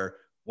place where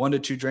 1 to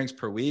 2 drinks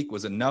per week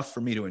was enough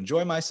for me to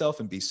enjoy myself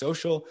and be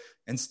social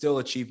and still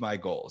achieve my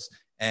goals.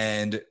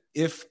 And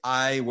if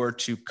I were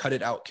to cut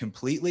it out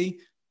completely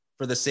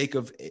for the sake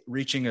of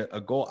reaching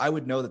a goal, I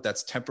would know that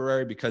that's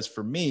temporary, because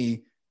for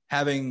me,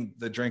 having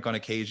the drink on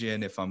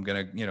occasion, if I'm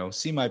going to,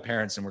 see my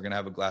parents and we're going to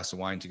have a glass of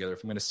wine together,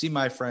 if I'm going to see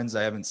my friends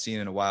I haven't seen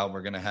in a while,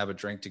 we're going to have a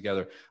drink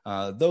together.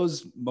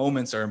 Those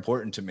moments are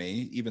important to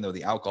me, even though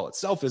the alcohol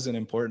itself isn't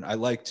important. I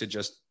like to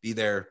just be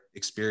there,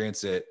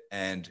 experience it,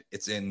 and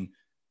it's in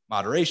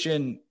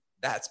moderation.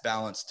 That's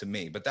balance to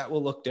me, but that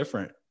will look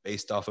different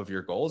based off of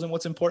your goals and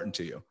what's important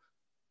to you.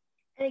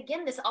 And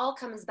again, this all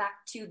comes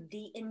back to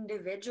the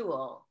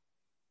individual.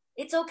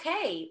 It's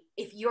okay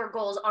if your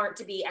goals aren't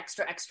to be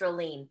extra, extra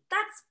lean.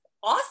 That's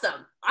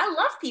awesome. I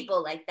love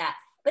people like that.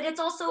 But it's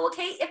also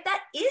okay if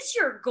that is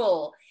your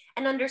goal,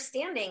 and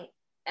understanding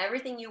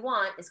everything you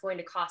want is going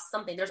to cost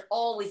something. There's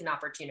always an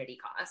opportunity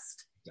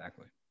cost.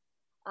 Exactly.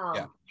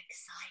 Yeah.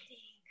 Exciting.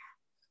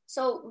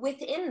 So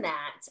within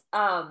that,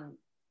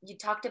 you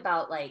talked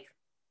about like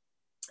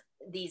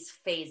these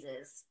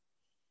phases,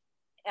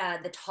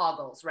 the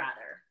toggles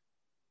rather.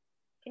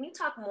 Can you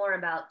talk more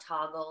about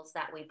toggles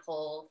that we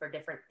pull for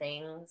different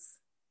things?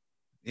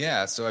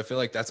 Yeah. So I feel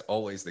like that's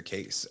always the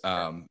case.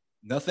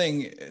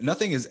 Nothing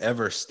is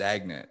ever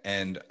stagnant.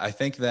 And I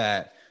think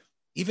that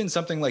even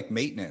something like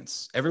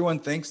maintenance, everyone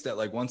thinks that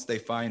like once they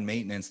find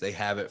maintenance, they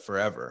have it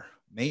forever.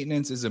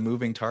 Maintenance is a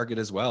moving target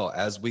as well.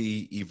 As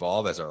we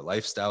evolve, as our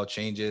lifestyle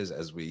changes,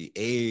 as we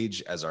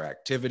age, as our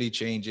activity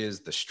changes,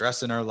 the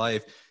stress in our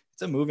life,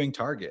 it's a moving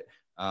target.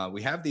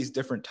 We have these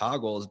different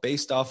toggles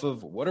based off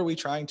of what are we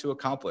trying to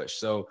accomplish.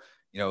 So,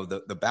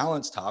 the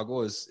balance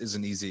toggle is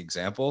an easy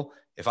example.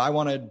 If I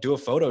want to do a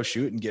photo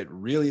shoot and get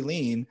really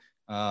lean,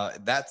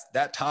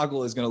 that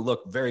toggle is going to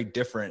look very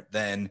different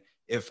than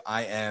if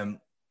I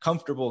am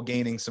comfortable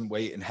gaining some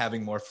weight and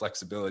having more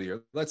flexibility.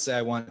 Or let's say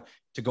I want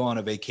to go on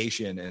a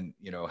vacation and,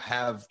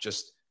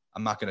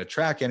 I'm not going to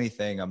track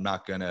anything. I'm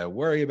not going to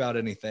worry about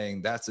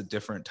anything. That's a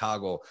different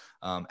toggle.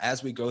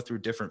 As we go through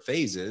different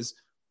phases,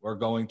 we're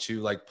going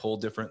to like pull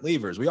different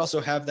levers. We also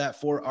have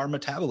that for our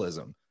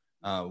metabolism.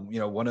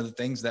 One of the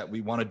things that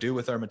we want to do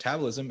with our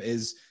metabolism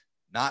is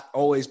not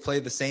always play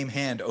the same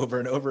hand over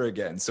and over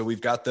again. So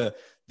we've got the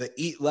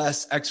eat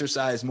less,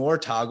 exercise more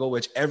toggle,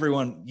 which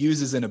everyone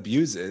uses and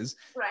abuses,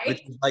 right?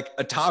 Which is like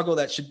a toggle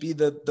that should be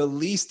the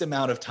least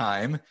amount of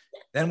time.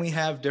 Then we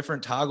have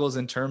different toggles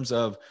in terms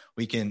of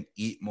we can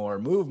eat more,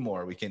 move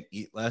more. We can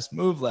eat less,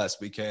 move less.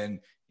 We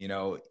can,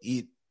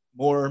 eat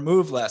more,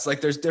 move less.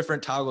 Like there's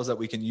different toggles that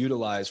we can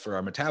utilize for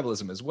our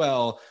metabolism as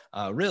well.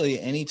 Really,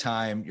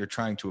 anytime you're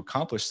trying to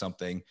accomplish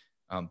something,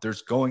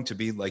 there's going to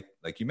be like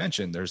you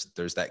mentioned,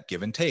 there's that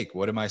give and take.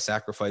 What am I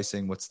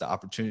sacrificing? What's the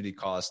opportunity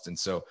cost? And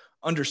so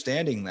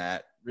understanding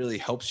that really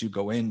helps you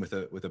go in with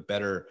a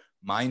better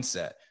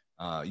mindset.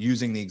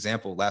 Using the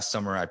example, last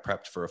summer I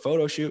prepped for a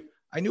photo shoot.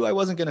 I knew I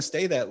wasn't going to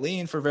stay that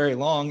lean for very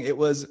long. It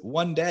was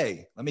one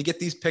day. Let me get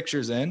these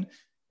pictures in,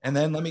 and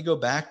then let me go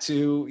back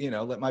to,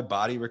 let my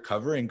body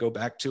recover and go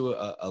back to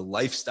a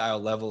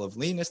lifestyle level of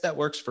leanness that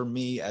works for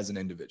me as an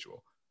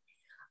individual.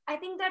 I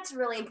think that's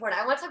really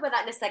important. I want to talk about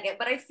that in a second,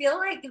 but I feel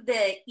like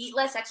the eat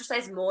less,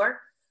 exercise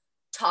more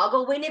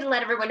toggle, we need to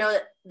let everyone know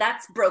that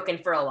that's broken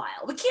for a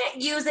while. We can't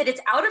use it.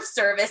 It's out of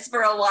service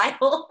for a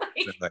while.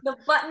 The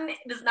button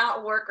does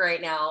not work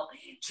right now.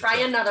 Try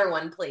another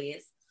one,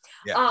 please.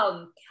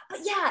 Yeah. But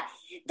yeah,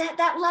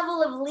 that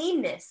level of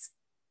leanness,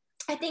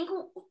 I think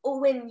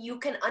when you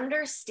can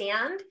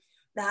understand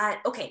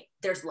that, okay,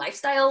 there's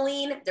lifestyle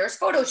lean, there's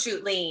photo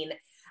shoot lean,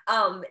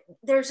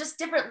 there's just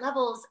different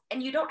levels,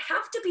 and you don't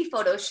have to be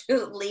photo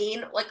shoot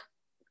lean. Like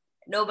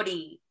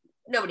nobody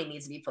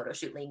needs to be photo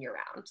shoot lean year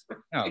round.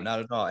 No, not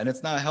at all. And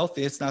it's not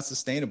healthy. It's not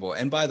sustainable.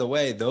 And by the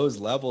way, those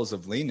levels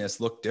of leanness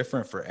look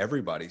different for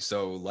everybody.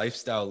 So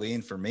lifestyle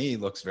lean for me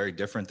looks very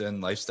different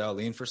than lifestyle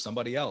lean for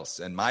somebody else.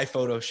 And my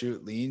photo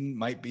shoot lean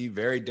might be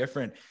very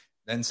different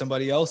than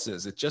somebody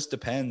else's. It just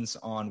depends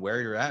on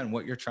where you're at and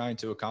what you're trying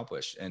to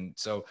accomplish. And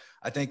so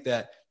I think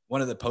that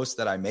one of the posts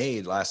that I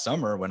made last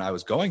summer when I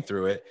was going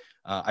through it,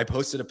 I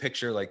posted a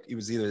picture, like it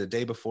was either the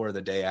day before or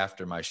the day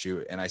after my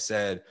shoot. And I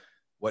said,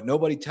 what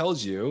nobody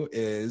tells you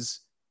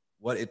is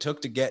what it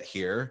took to get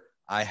here.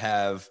 I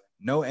have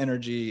no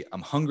energy.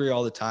 I'm hungry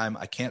all the time.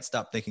 I can't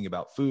stop thinking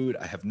about food.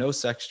 I have no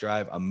sex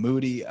drive. I'm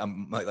moody.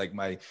 I'm like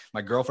my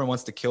girlfriend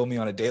wants to kill me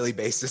on a daily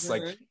basis.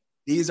 Mm-hmm. Like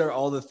these are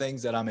all the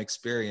things that I'm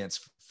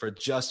experiencing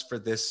for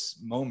this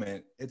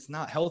moment. It's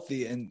not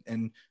healthy.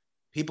 And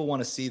people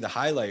want to see the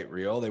highlight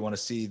reel. They want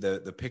to see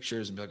the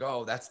pictures and be like,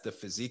 oh, that's the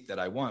physique that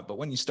I want. But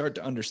when you start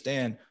to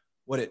understand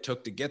what it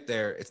took to get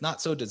there, it's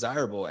not so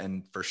desirable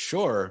and for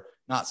sure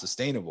not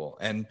sustainable.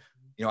 And,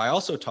 I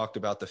also talked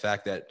about the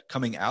fact that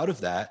coming out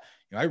of that,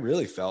 I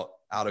really felt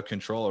out of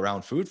control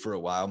around food for a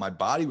while. My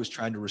body was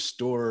trying to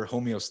restore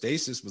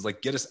homeostasis, was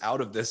like, get us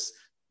out of this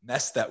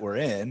mess that we're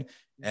in.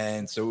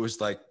 And so it was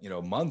like,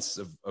 months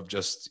of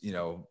just,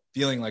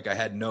 feeling like I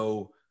had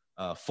no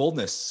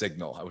fullness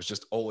signal. I was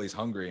just always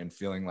hungry and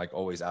feeling like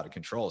always out of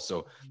control.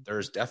 So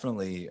there's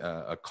definitely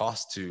a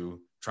cost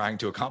to trying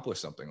to accomplish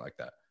something like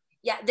that.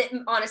 Yeah,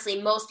 honestly,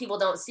 most people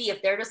don't see.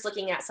 If they're just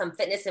looking at some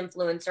fitness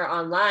influencer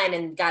online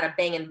and got a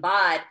banging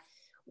bod,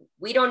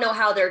 we don't know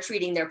how they're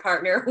treating their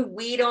partner.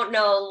 We don't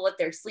know what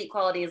their sleep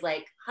quality is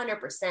like,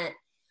 100%.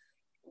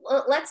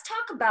 Let's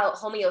talk about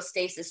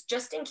homeostasis,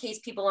 just in case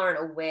people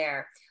aren't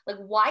aware. Like,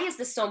 why is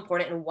this so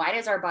important, and why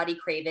does our body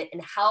crave it?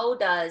 And how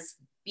does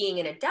being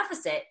in a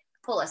deficit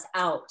pull us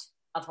out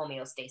of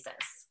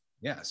homeostasis?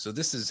 Yeah, so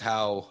this is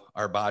how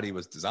our body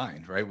was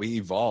designed, right? We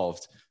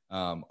evolved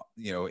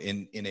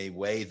in a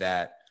way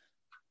that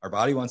our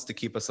body wants to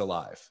keep us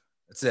alive.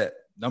 That's it.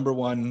 Number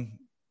one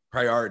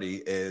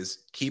priority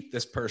is keep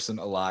this person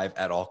alive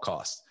at all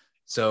costs.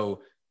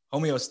 So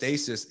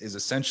homeostasis is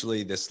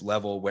essentially this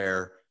level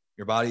where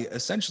your body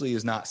essentially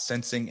is not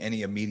sensing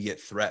any immediate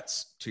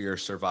threats to your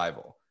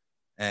survival.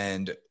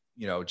 And,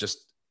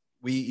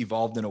 we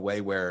evolved in a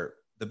way where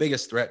the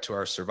biggest threat to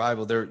our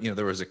survival there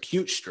was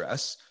acute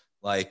stress.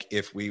 Like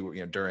if we were,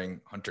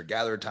 during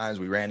hunter-gatherer times,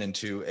 we ran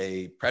into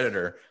a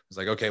predator. It was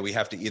like, okay, we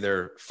have to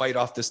either fight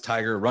off this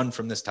tiger, run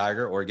from this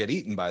tiger, or get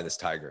eaten by this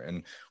tiger.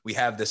 And we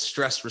have this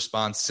stress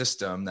response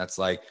system that's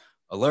like,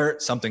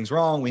 alert, something's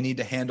wrong. We need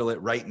to handle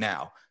it right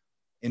now.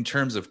 In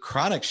terms of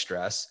chronic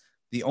stress,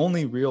 the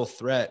only real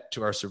threat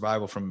to our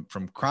survival from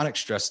chronic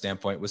stress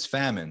standpoint was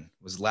famine,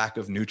 was lack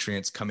of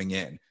nutrients coming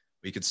in.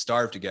 We could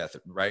starve to death,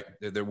 right?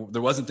 There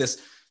wasn't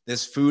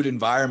this food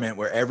environment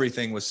where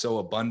everything was so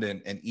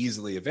abundant and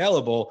easily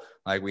available.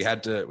 Like we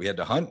had to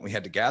hunt, we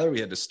had to gather, we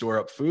had to store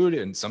up food,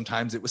 and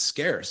sometimes it was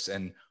scarce.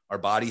 And our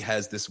body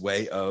has this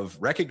way of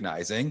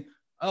recognizing,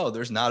 oh,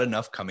 there's not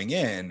enough coming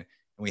in. And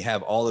we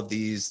have all of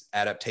these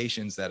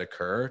adaptations that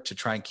occur to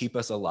try and keep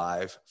us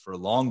alive for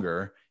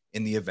longer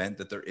in the event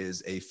that there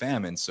is a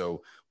famine.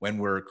 So when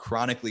we're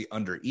chronically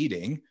under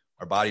eating,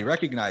 our body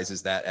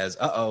recognizes that as,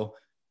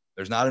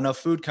 there's not enough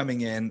food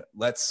coming in.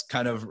 Let's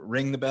kind of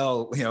ring the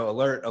bell,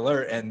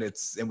 alert. And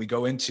we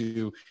go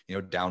into,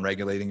 down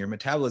regulating your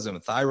metabolism,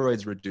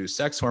 thyroid's reduced,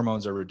 sex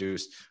hormones are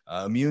reduced,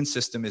 immune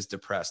system is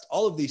depressed.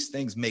 All of these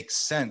things make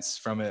sense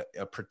from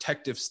a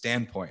protective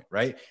standpoint,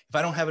 right? If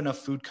I don't have enough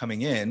food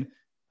coming in,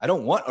 I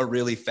don't want a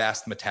really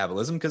fast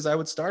metabolism because I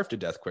would starve to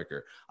death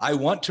quicker. I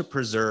want to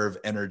preserve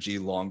energy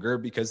longer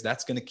because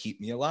that's going to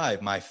keep me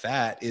alive. My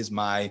fat is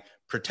my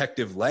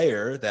protective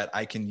layer that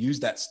I can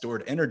use that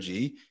stored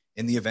energy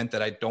in the event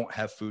that I don't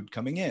have food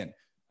coming in.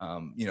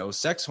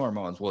 sex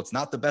hormones. Well, it's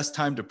not the best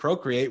time to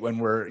procreate when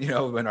we're,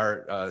 when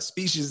our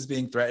species is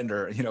being threatened,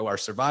 or, our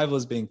survival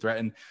is being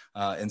threatened.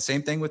 And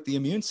same thing with the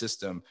immune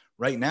system.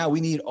 Right now,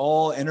 we need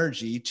all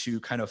energy to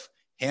kind of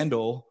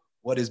handle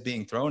what is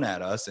being thrown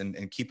at us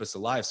and keep us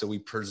alive. So we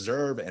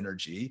preserve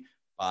energy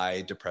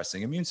by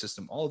depressing immune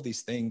system. All of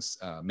these things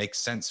make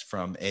sense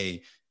from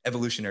a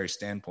evolutionary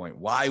standpoint,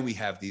 why we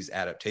have these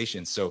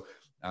adaptations. So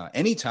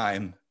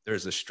anytime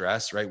there's a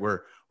stress, right,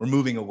 we're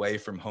moving away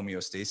from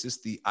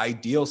homeostasis. The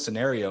ideal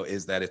scenario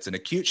is that it's an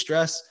acute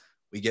stress,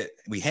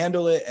 we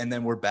handle it, and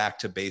then we're back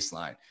to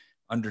baseline.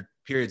 Under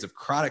periods of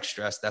chronic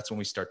stress, that's when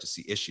we start to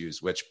see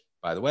issues, which,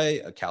 by the way,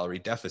 a calorie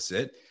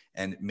deficit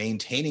and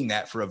maintaining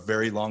that for a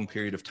very long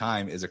period of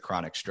time is a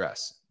chronic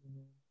stress.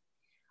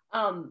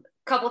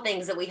 Couple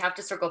things that we have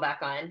to circle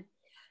back on.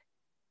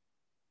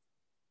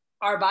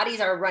 Our bodies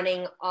are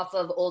running off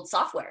of old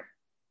software.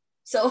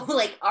 So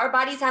like our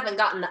bodies haven't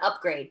gotten the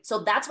upgrade. So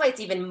that's why it's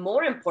even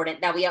more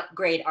important that we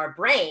upgrade our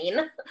brain,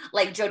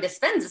 like Joe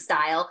Dispenza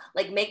style,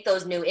 like make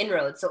those new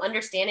inroads. So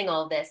understanding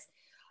all of this.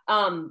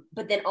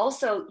 But then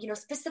also,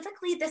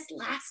 specifically this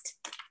last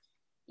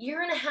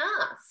year and a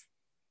half,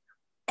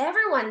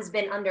 everyone's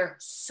been under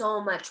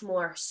so much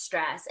more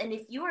stress. And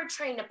if you are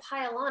trying to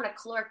pile on a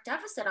caloric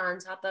deficit on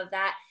top of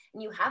that,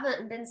 and you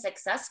haven't been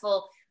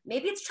successful,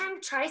 maybe it's time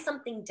to try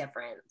something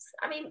different.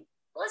 I mean,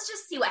 let's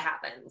just see what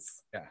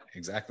happens. Yeah,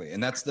 exactly.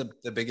 And that's the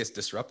biggest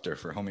disruptor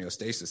for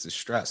homeostasis is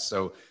stress.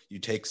 So you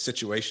take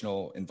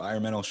situational,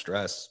 environmental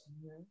stress,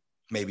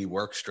 maybe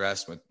work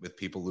stress with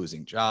people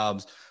losing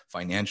jobs,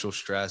 financial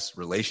stress,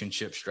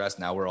 relationship stress.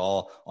 Now we're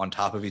all on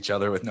top of each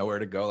other with nowhere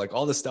to go. Like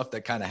all the stuff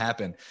that kind of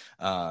happened.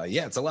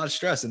 It's a lot of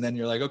stress. And then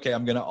you're like, okay,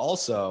 I'm going to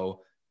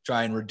also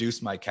try and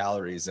reduce my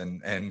calories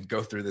and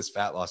go through this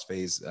fat loss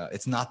phase.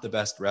 It's not the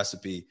best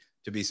recipe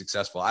to be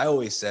successful. I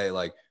always say,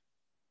 like,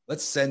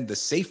 let's send the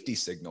safety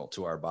signal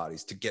to our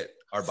bodies to get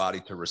our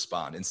body to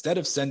respond. Instead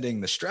of sending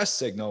the stress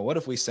signal, what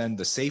if we send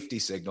the safety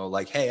signal?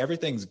 Like, hey,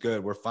 everything's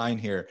good. We're fine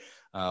here.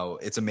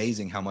 It's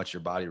amazing how much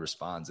your body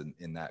responds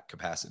in that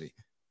capacity.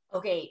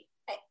 Okay.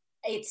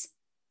 It's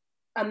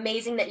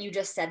amazing that you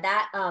just said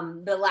that.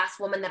 The last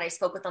woman that I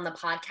spoke with on the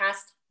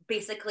podcast,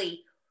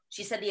 basically,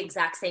 she said the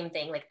exact same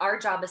thing. Like our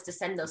job is to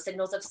send those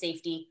signals of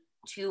safety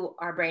to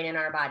our brain and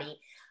our body.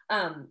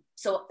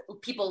 So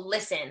people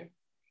listen.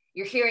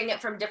 You're hearing it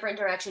from different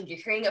directions. You're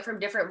hearing it from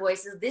different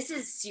voices. This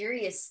is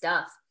serious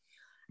stuff.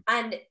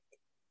 And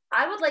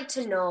I would like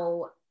to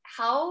know,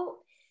 how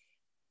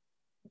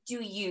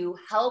do you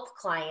help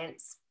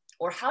clients,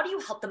 or how do you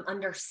help them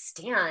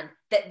understand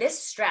that this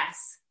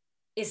stress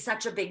is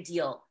such a big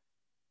deal?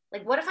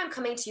 Like, what if I'm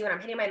coming to you and I'm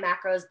hitting my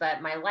macros,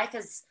 but my life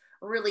is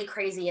really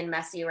crazy and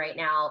messy right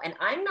now, and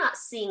I'm not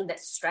seeing that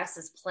stress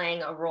is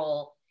playing a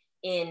role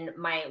in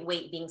my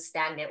weight being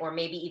stagnant, or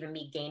maybe even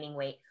me gaining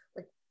weight?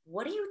 Like,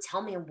 what do you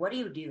tell me and what do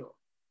you do?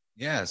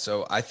 Yeah.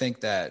 So I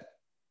think that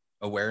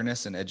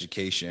awareness and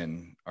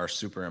education are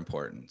super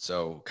important.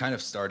 So kind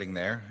of starting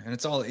there, and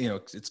it's all,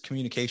 it's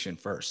communication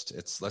first.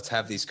 Let's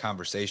have these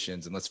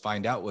conversations and let's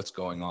find out what's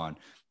going on.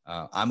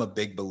 I'm a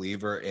big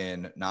believer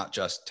in not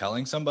just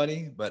telling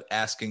somebody, but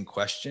asking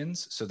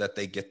questions so that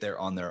they get there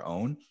on their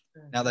own.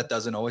 Now that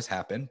doesn't always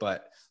happen,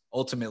 but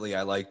ultimately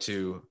I like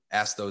to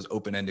ask those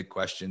open-ended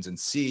questions and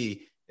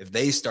see if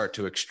they start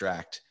to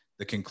extract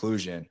the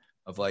conclusion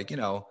of like,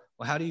 well,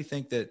 how do you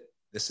think that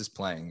this is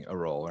playing a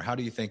role? Or how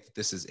do you think that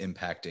this is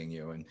impacting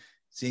you? And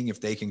seeing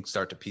if they can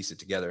start to piece it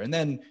together. And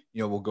then,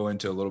 we'll go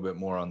into a little bit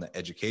more on the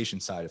education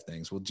side of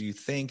things. Well, do you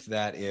think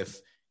that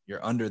if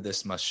you're under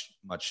this much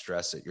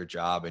stress at your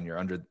job and you're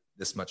under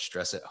this much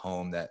stress at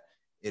home, that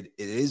it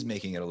is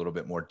making it a little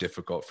bit more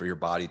difficult for your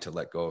body to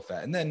let go of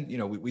fat? And then,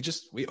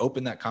 we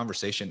open that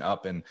conversation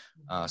up, and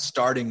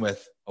starting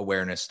with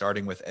awareness,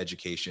 starting with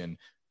education,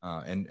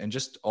 and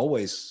just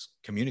always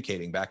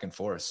communicating back and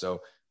forth.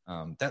 So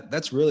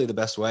that's really the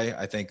best way.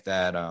 I think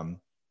that,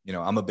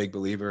 I'm a big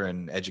believer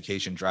in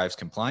education drives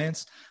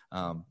compliance,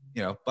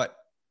 but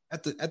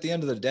at the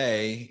end of the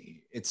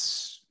day,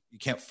 you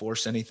can't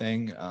force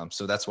anything.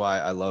 So that's why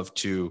I love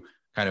to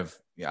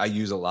I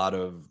use a lot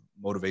of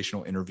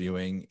motivational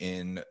interviewing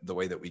in the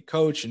way that we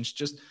coach, and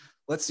just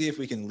let's see if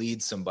we can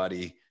lead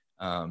somebody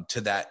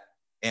to that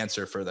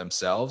answer for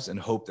themselves, and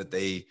hope that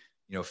they,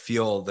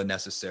 feel the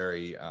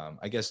necessary,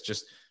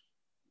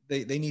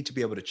 they need to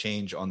be able to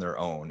change on their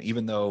own,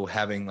 even though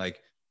having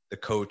like the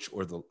coach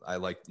or the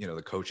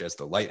coach as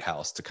the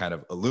lighthouse to kind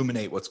of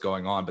illuminate what's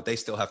going on, but they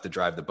still have to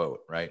drive the boat.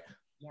 Right.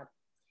 Yep.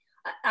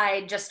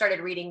 I just started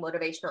reading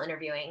motivational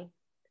interviewing.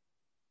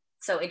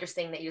 So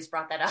interesting that you just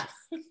brought that up.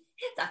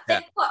 It's a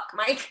thick book,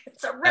 Mike.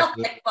 It's a real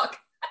thick book.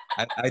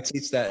 I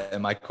teach that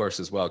in my course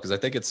as well, because I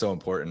think it's so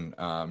important,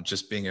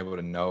 just being able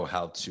to know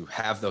how to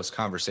have those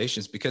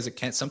conversations, because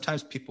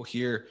sometimes people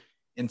hear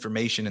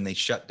information and they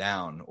shut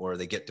down, or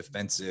they get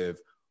defensive,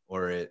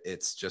 or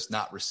it's just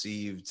not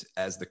received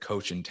as the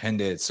coach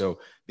intended. So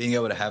being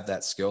able to have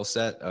that skill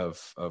set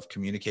of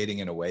communicating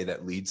in a way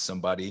that leads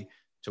somebody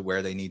to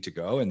where they need to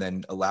go, and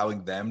then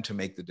allowing them to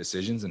make the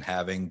decisions and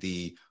having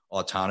the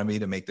autonomy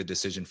to make the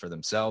decision for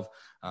themselves.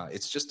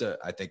 It's just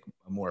I think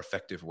a more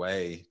effective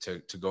way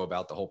to go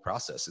about the whole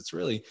process. It's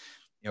really,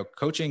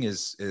 coaching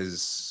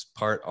is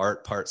part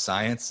art, part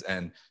science.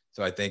 And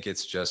so I think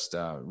it's just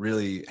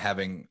really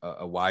having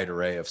a wide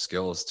array of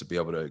skills to be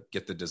able to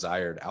get the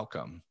desired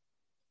outcome.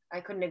 I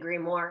couldn't agree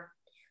more.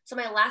 So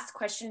my last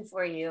question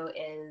for you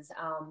is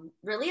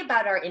really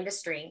about our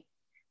industry.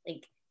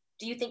 Like,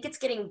 do you think it's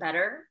getting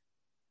better,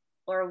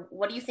 or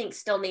what do you think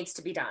still needs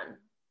to be done?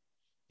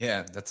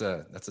 Yeah, that's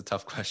a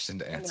tough question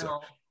to answer.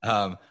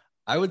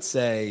 I would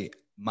say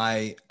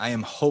I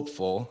am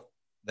hopeful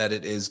that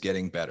it is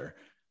getting better.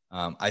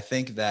 I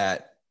think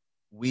that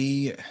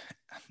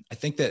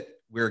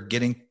we're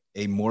getting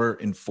a more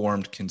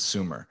informed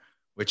consumer,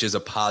 which is a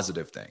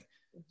positive thing.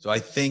 So I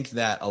think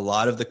that a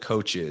lot of the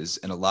coaches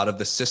and a lot of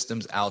the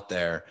systems out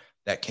there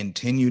that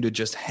continue to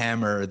just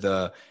hammer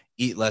the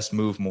eat less,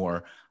 move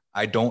more,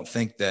 I don't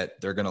think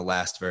that they're going to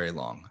last very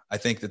long. I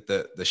think that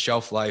the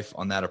shelf life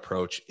on that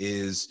approach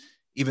is,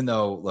 even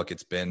though, look,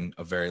 it's been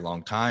a very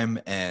long time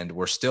and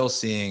we're still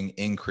seeing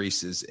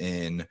increases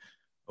in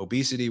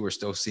obesity, we're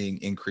still seeing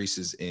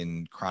increases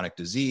in chronic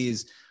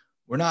disease,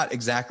 we're not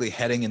exactly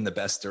heading in the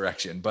best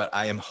direction. But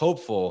I am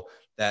hopeful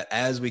that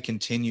as we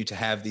continue to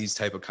have these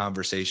type of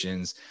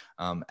conversations,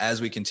 as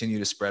we continue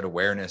to spread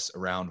awareness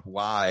around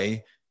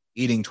why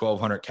eating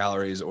 1,200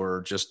 calories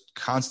or just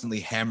constantly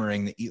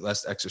hammering the eat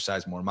less,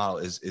 exercise more model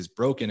is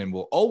broken and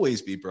will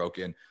always be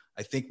broken,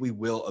 I think we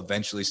will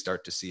eventually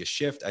start to see a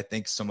shift. I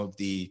think some of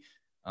the,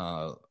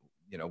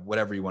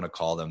 whatever you want to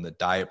call them, the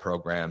diet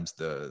programs,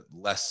 the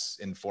less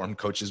informed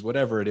coaches,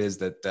 whatever it is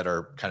that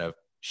are kind of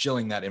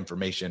shilling that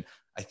information,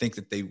 I think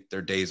that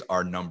their days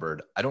are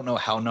numbered. I don't know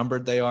how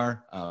numbered they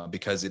are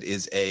because it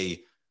is a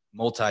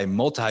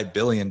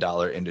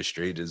multi-billion-dollar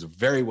industry. It is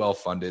very well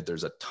funded.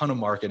 There's a ton of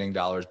marketing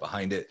dollars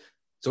behind it.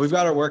 So we've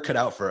got our work cut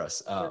out for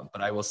us. But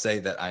I will say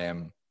that I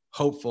am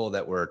hopeful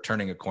that we're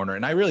turning a corner.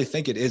 And I really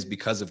think it is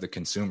because of the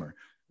consumer.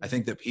 I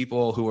think that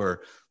people who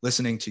are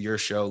listening to your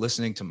show,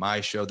 listening to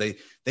my show, they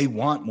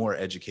want more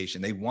education.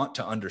 They want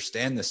to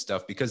understand this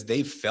stuff because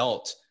they've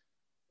felt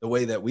the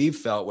way that we've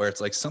felt, where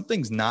it's like,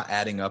 something's not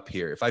adding up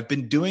here. If I've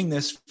been doing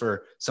this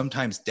for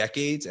sometimes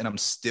decades and I'm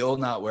still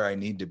not where I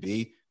need to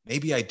be,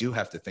 maybe I do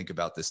have to think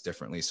about this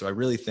differently. So I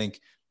really think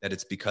that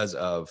it's because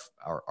of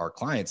our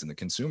clients and the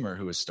consumer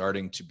who is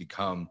starting to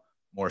become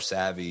more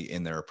savvy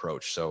in their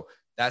approach. So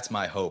that's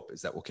my hope,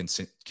 is that we'll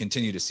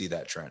continue to see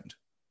that trend.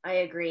 I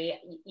agree.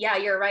 Yeah,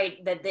 you're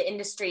right. That the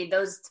industry,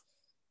 those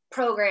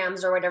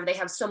programs or whatever, they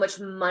have so much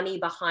money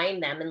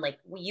behind them. And like,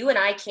 you and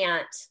I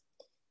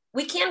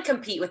we can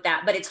compete with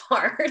that, but it's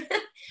hard.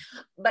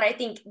 But I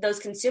think those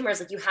consumers,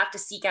 like, you have to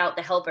seek out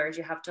the helpers.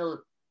 You have to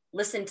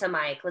listen to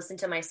Mike, listen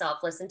to myself,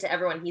 listen to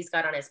everyone he's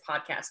got on his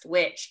podcast,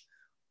 which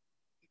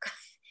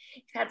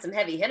you've had some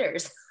heavy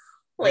hitters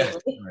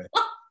lately. Yeah, right.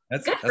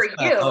 That's good for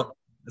you.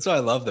 That's why I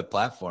love the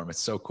platform. It's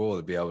so cool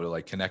to be able to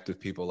like connect with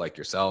people like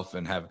yourself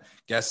and have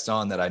guests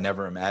on that I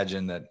never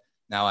imagined, that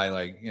now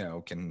I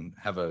can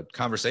have a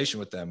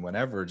conversation with them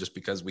whenever, just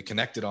because we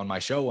connected on my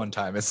show one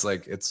time. It's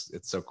like, it's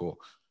so cool.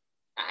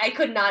 I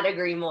could not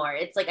agree more.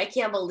 It's like, I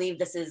can't believe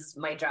this is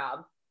my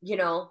job,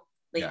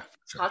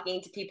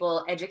 talking to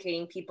people,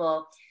 educating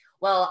people.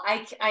 Well,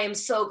 I am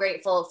so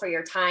grateful for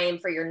your time,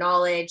 for your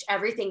knowledge,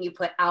 everything you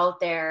put out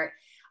there.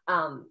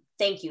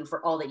 Thank you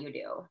for all that you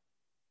do.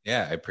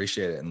 Yeah, I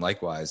appreciate it. And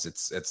likewise,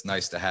 it's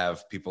nice to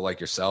have people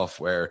like yourself,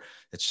 where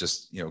it's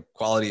just,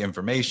 quality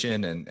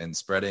information and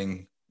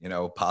spreading,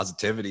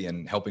 positivity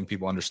and helping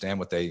people understand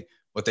what they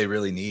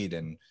really need.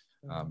 And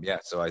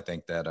so I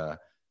think that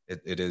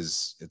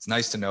it's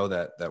nice to know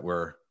that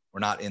we're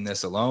not in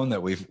this alone,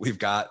 that we've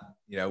got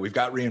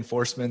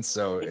reinforcements.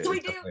 So it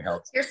definitely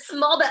helps. You're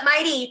small but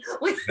mighty.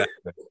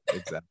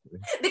 Exactly.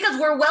 Because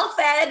we're well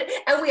fed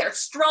and we are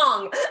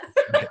strong.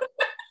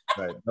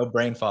 Right. No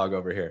brain fog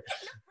over here.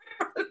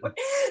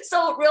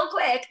 So real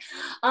quick,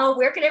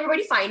 where can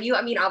everybody find you?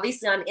 I mean,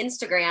 obviously on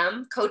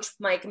Instagram, Coach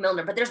Mike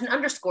Milner, but there's an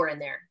underscore in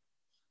there.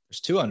 There's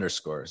 2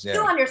 underscores. Yeah.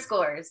 2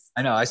 underscores.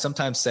 I know. I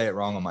sometimes say it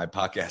wrong on my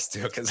podcast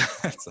too, because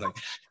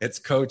it's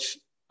Coach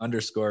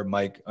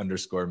 _Mike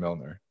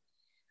 _Milner.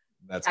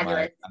 That's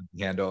my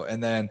handle.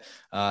 And then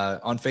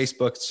on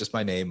Facebook, it's just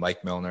my name,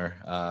 Mike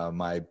Milner.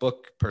 My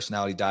book,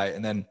 Personality Diet,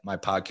 and then my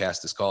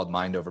podcast is called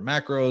Mind Over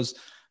Macros.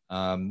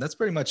 That's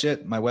pretty much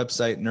it. My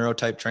website,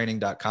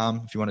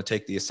 neurotypetraining.com. If you want to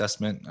take the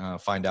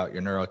assessment, find out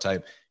your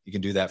neurotype, you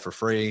can do that for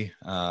free.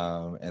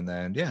 And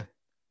then,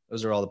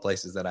 those are all the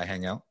places that I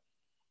hang out.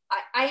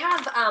 I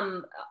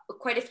have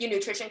quite a few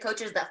nutrition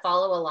coaches that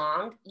follow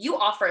along. You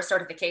offer a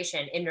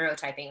certification in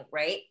neurotyping,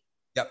 right?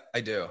 Yep,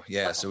 I do.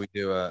 Yeah. Okay. So we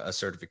do a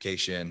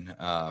certification.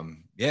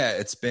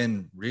 It's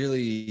been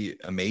really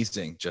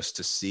amazing just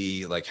to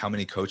see like how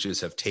many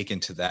coaches have taken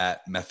to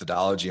that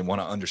methodology and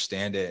want to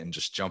understand it and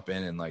just jump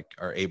in and like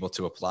are able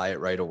to apply it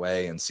right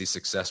away and see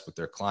success with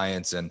their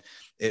clients. And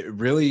it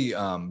really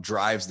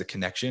drives the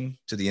connection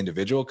to the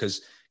individual,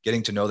 because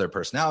getting to know their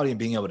personality and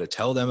being able to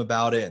tell them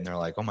about it. And they're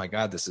like, oh my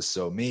God, this is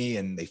so me.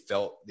 And they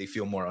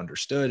feel more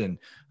understood. And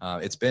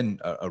it's been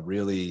a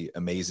really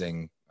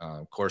amazing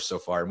course so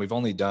far. And we've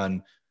only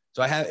done,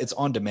 so it's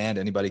on demand.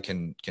 Anybody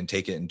can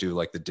take it and do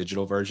like the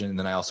digital version. And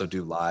then I also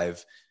do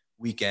live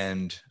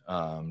weekend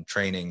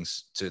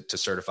trainings to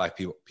certify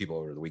people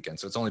over the weekend.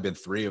 So it's only been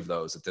 3 of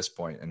those at this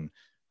point, and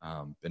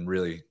been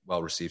really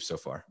well received so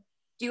far.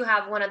 Do you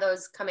have one of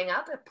those coming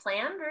up,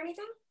 planned or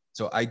anything?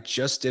 So I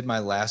just did my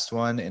last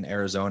one in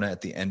Arizona at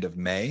the end of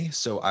May.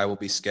 So I will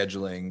be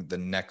scheduling the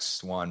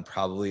next one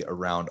probably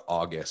around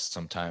August,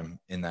 sometime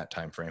in that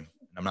time frame.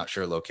 I'm not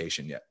sure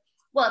location yet.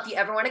 Well, if you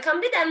ever want to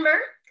come to Denver,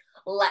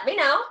 let me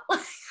know.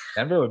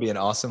 Denver would be an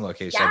awesome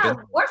location. Yeah,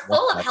 we're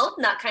full of health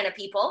nut kind of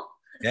people.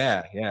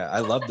 Yeah. I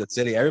love the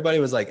city. Everybody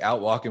was like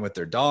out walking with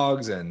their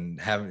dogs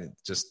and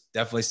just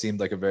definitely seemed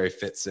like a very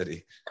fit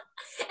city.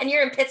 And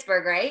you're in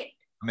Pittsburgh, right?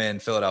 I'm in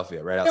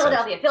Philadelphia, right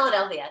outside.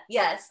 Philadelphia.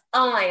 Yes.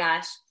 Oh my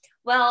gosh.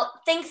 Well,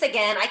 thanks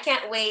again. I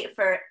can't wait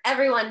for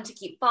everyone to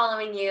keep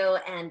following you.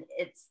 And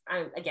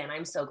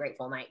I'm so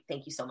grateful, Mike.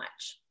 Thank you so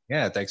much.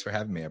 Yeah. Thanks for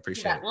having me. I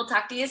appreciate it. We'll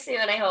talk to you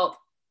soon, I hope.